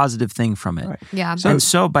no positive thing from it. Right. Yeah.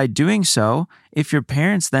 So by doing so, if your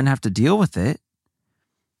parents then have to deal with it,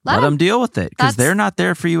 let them deal with it because they're not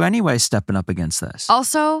there for you anyway, stepping up against this.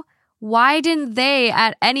 Also, why didn't they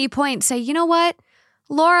at any point say, you know what?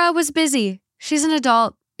 Laura was busy. She's an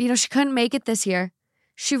adult. She couldn't make it this year.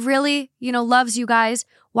 She really, loves you guys.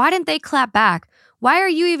 Why didn't they clap back? Why are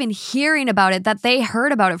you even hearing about it that they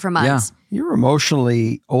heard about it from us? Yeah. You're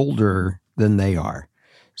emotionally older than they are.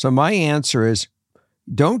 So my answer is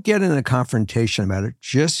don't get in a confrontation about it.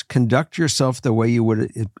 Just conduct yourself the way you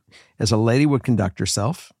would, as a lady would conduct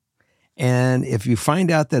herself. And if you find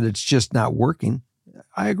out that it's just not working,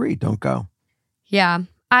 I agree. Don't go. Yeah.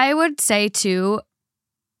 I would say too,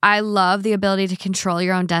 I love the ability to control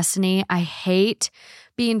your own destiny. I hate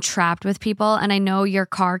being trapped with people. And I know your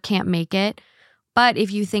car can't make it. But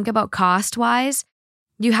if you think about cost-wise,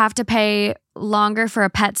 you have to pay longer for a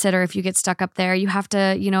pet sitter if you get stuck up there. You have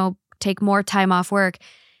to, take more time off work.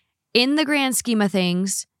 In the grand scheme of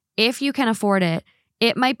things, if you can afford it,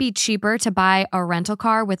 it might be cheaper to buy a rental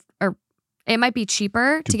car or it might be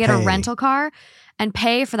cheaper to get a rental car and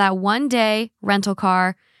pay for that 1 day rental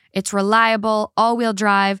car. It's reliable, all-wheel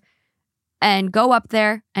drive, and go up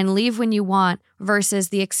there and leave when you want versus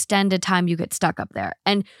the extended time you get stuck up there.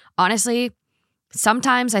 And honestly,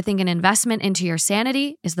 sometimes I think an investment into your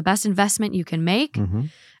sanity is the best investment you can make. Mm-hmm.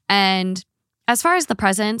 And as far as the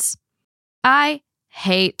presents, I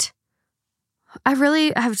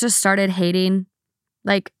really have just started hating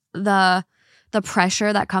like the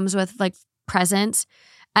pressure that comes with like presents.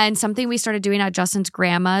 And something we started doing at Justin's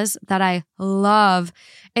grandma's that I love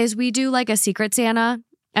is we do like a Secret Santa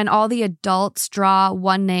and all the adults draw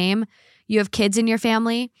one name. You have kids in your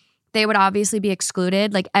family. They would obviously be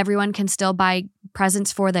excluded. Like everyone can still buy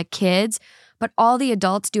presents for the kids, but all the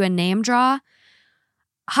adults do a name draw.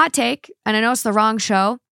 Hot take, and I know it's the wrong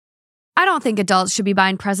show. I don't think adults should be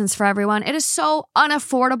buying presents for everyone. It is so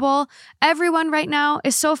unaffordable. Everyone right now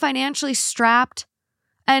is so financially strapped.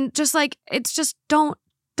 And just like, it's just don't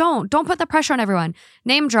put the pressure on everyone.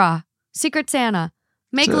 Name draw, Secret Santa,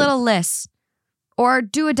 make little lists, or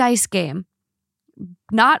do a dice game.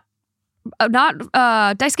 Dice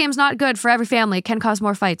game's not good for every family. It can cause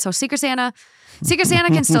more fights. So Secret Santa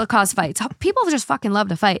can still cause fights. People just fucking love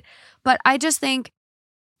to fight. But I just think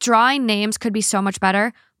drawing names could be so much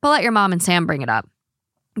better, but let your mom and Sam bring it up.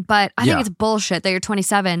 But I think it's bullshit that you're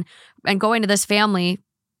 27 and going to this family.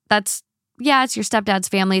 It's your stepdad's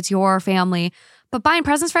family. It's your family. But buying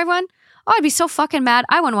presents for everyone? Oh, I'd be so fucking mad.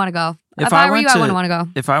 I wouldn't want to go. If I were you, I wouldn't want to go.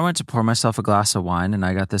 If I went to pour myself a glass of wine and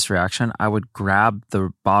I got this reaction, I would grab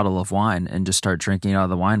the bottle of wine and just start drinking out of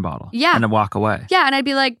the wine bottle. Yeah. And then walk away. Yeah. And I'd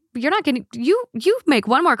be like, you're not getting, you make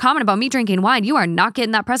one more comment about me drinking wine. You are not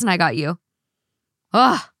getting that present I got you.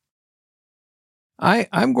 Ugh.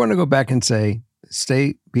 I'm going to go back and say,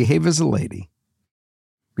 behave as a lady.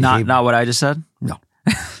 Not what I just said? No.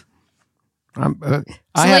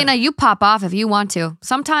 Selena, you pop off if you want to.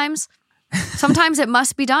 Sometimes it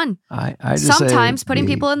must be done. Sometimes putting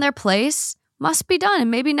people in their place must be done.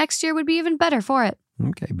 And maybe next year would be even better for it.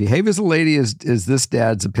 Okay. Behave as a lady is this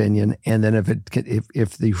dad's opinion. And then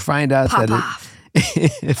if you find out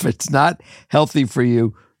if it's not healthy for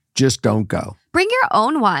you, just don't go. Bring your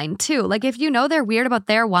own wine too. Like if you know they're weird about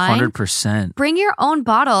their wine, 100%. Bring your own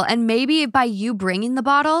bottle. And maybe by you bringing the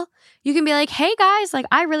bottle, you can be like, hey guys, like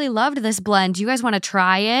I really loved this blend. Do you guys want to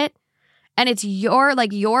try it? And it's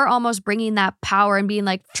you're almost bringing that power and being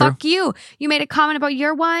like, fuck you. You made a comment about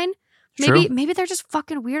your wine. Maybe they're just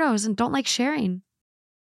fucking weirdos and don't like sharing.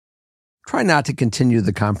 Try not to continue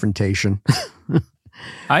the confrontation.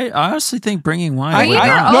 I honestly think bringing wine. I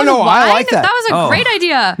like that. That was a great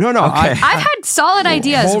idea. No. Okay. I've had solid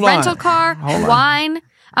ideas. Rental car, wine.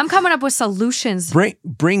 I'm coming up with solutions.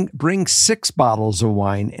 Bring 6 bottles of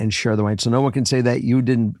wine and share the wine, so no one can say that you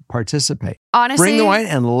didn't participate. Honestly, bring the wine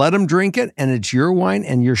and let them drink it, and it's your wine,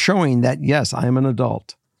 and you're showing that yes, I am an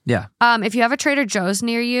adult. Yeah. If you have a Trader Joe's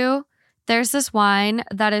near you, there's this wine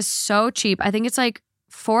that is so cheap. I think it's like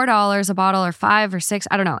 $4 a bottle or $5 or $6.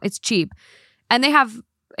 I don't know. It's cheap. And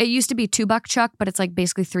it used to be $2 Chuck, but it's like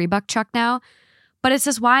basically $3 Chuck now. But it's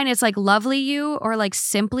this wine. It's like Lovely You or like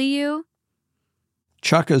Simply You.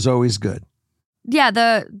 Chuck is always good. Yeah,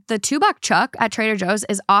 the $2 Chuck at Trader Joe's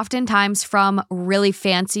is oftentimes from really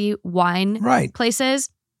fancy wine places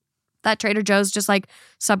that Trader Joe's just like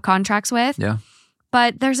subcontracts with. Yeah.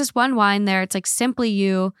 But there's this one wine there. It's like Simply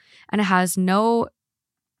You, and it has no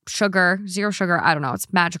sugar, 0 sugar. I don't know.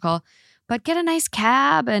 It's magical. But get a nice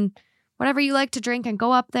cab and whatever you like to drink and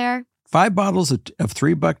go up there. 5 bottles of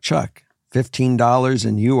 $3 Chuck, $15,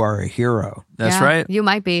 and you are a hero. That's right. You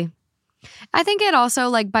might be. I think it also,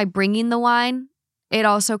 like, by bringing the wine, it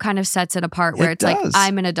also kind of sets it apart where it's like,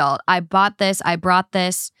 I'm an adult. I bought this. I brought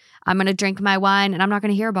this. I'm going to drink my wine and I'm not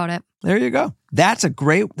going to hear about it. There you go. That's a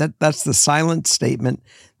great, that's the silent statement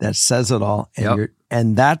that says it all. And,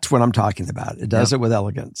 and that's what I'm talking about. It does it with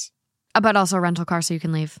elegance. But also a rental car so you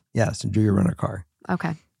can leave. Yes, and do your rental car.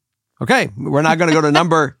 Okay. Okay, we're not going to go to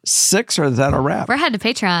number 6, or is that a wrap? We're headed to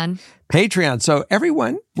Patreon. Patreon. So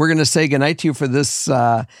everyone, we're going to say goodnight to you for this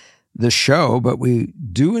show, but we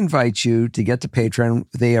do invite you to get to Patreon.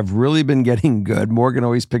 They have really been getting good. Morgan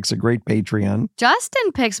always picks a great Patreon.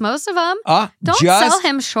 Justin picks most of them. Don't sell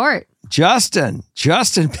him short. Justin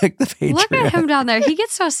picked the Patreon. Look at him down there. He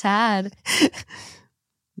gets so sad.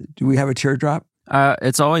 Do we have a teardrop?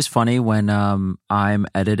 It's always funny when I'm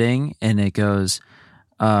editing and it goes,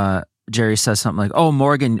 Jerry says something like, oh,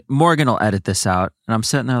 Morgan will edit this out. And I'm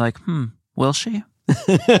sitting there like, will she?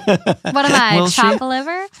 What am I, chop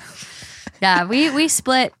liver? Yeah, we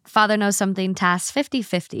split Father Knows Something tasks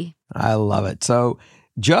 50-50. I love it. So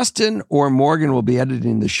Justin or Morgan will be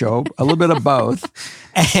editing the show, a little bit of both.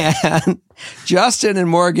 And Justin and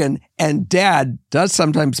Morgan and Dad does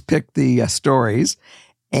sometimes pick the stories.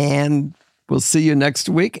 And we'll see you next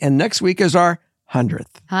week. And next week is our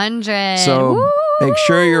 100th. 100. So Woo! Make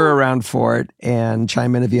sure you're around for it and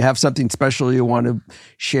chime in. If you have something special you want to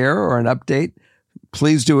share or an update,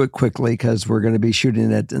 please do it quickly because we're going to be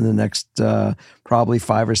shooting it in the next probably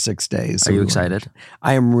 5 or 6 days. Are you excited?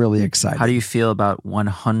 I am really excited. How do you feel about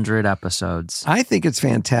 100 episodes? I think it's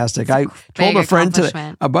fantastic. I told a friend,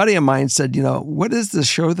 a buddy of mine said, what is the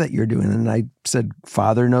show that you're doing? And I said,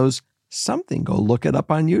 Father Knows Something. Go look it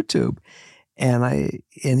up on YouTube. And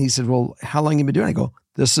he said, well, how long have you been doing? I go,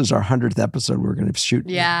 this is our 100th episode we're going to shoot.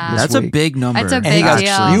 Yeah. That's week. A big number. It's a big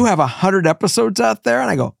deal. You have 100 episodes out there? And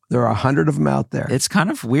I go, there are 100 of them out there. It's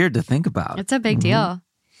kind of weird to think about. It's a big deal.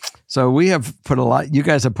 So we have put you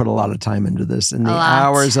guys have put a lot of time into this and the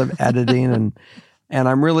hours of editing. And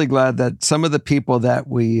I'm really glad that some of the people that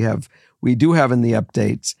we do have in the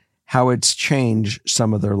updates, how it's changed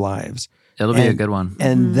some of their lives. It'll be a good one.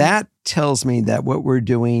 And that tells me that what we're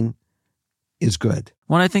doing is good.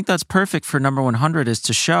 Well, I think that's perfect for number 100 is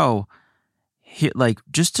to show,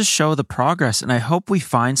 just to show the progress. And I hope we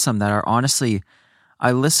find some that are honestly,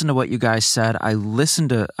 I listened to what you guys said. I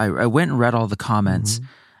went and read all the comments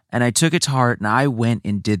and I took it to heart and I went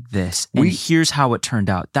and did this. And here's how it turned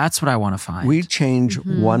out. That's what I want to find. We change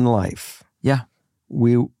one life. Yeah.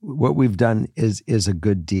 What we've done is a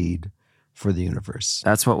good deed for the universe.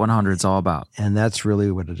 That's what 100 is all about. And that's really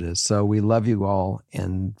what it is. So we love you all.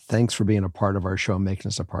 And thanks for being a part of our show, making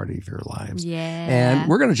us a part of your lives. Yeah. And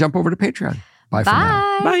we're going to jump over to Patreon. Bye for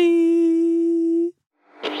now. Bye.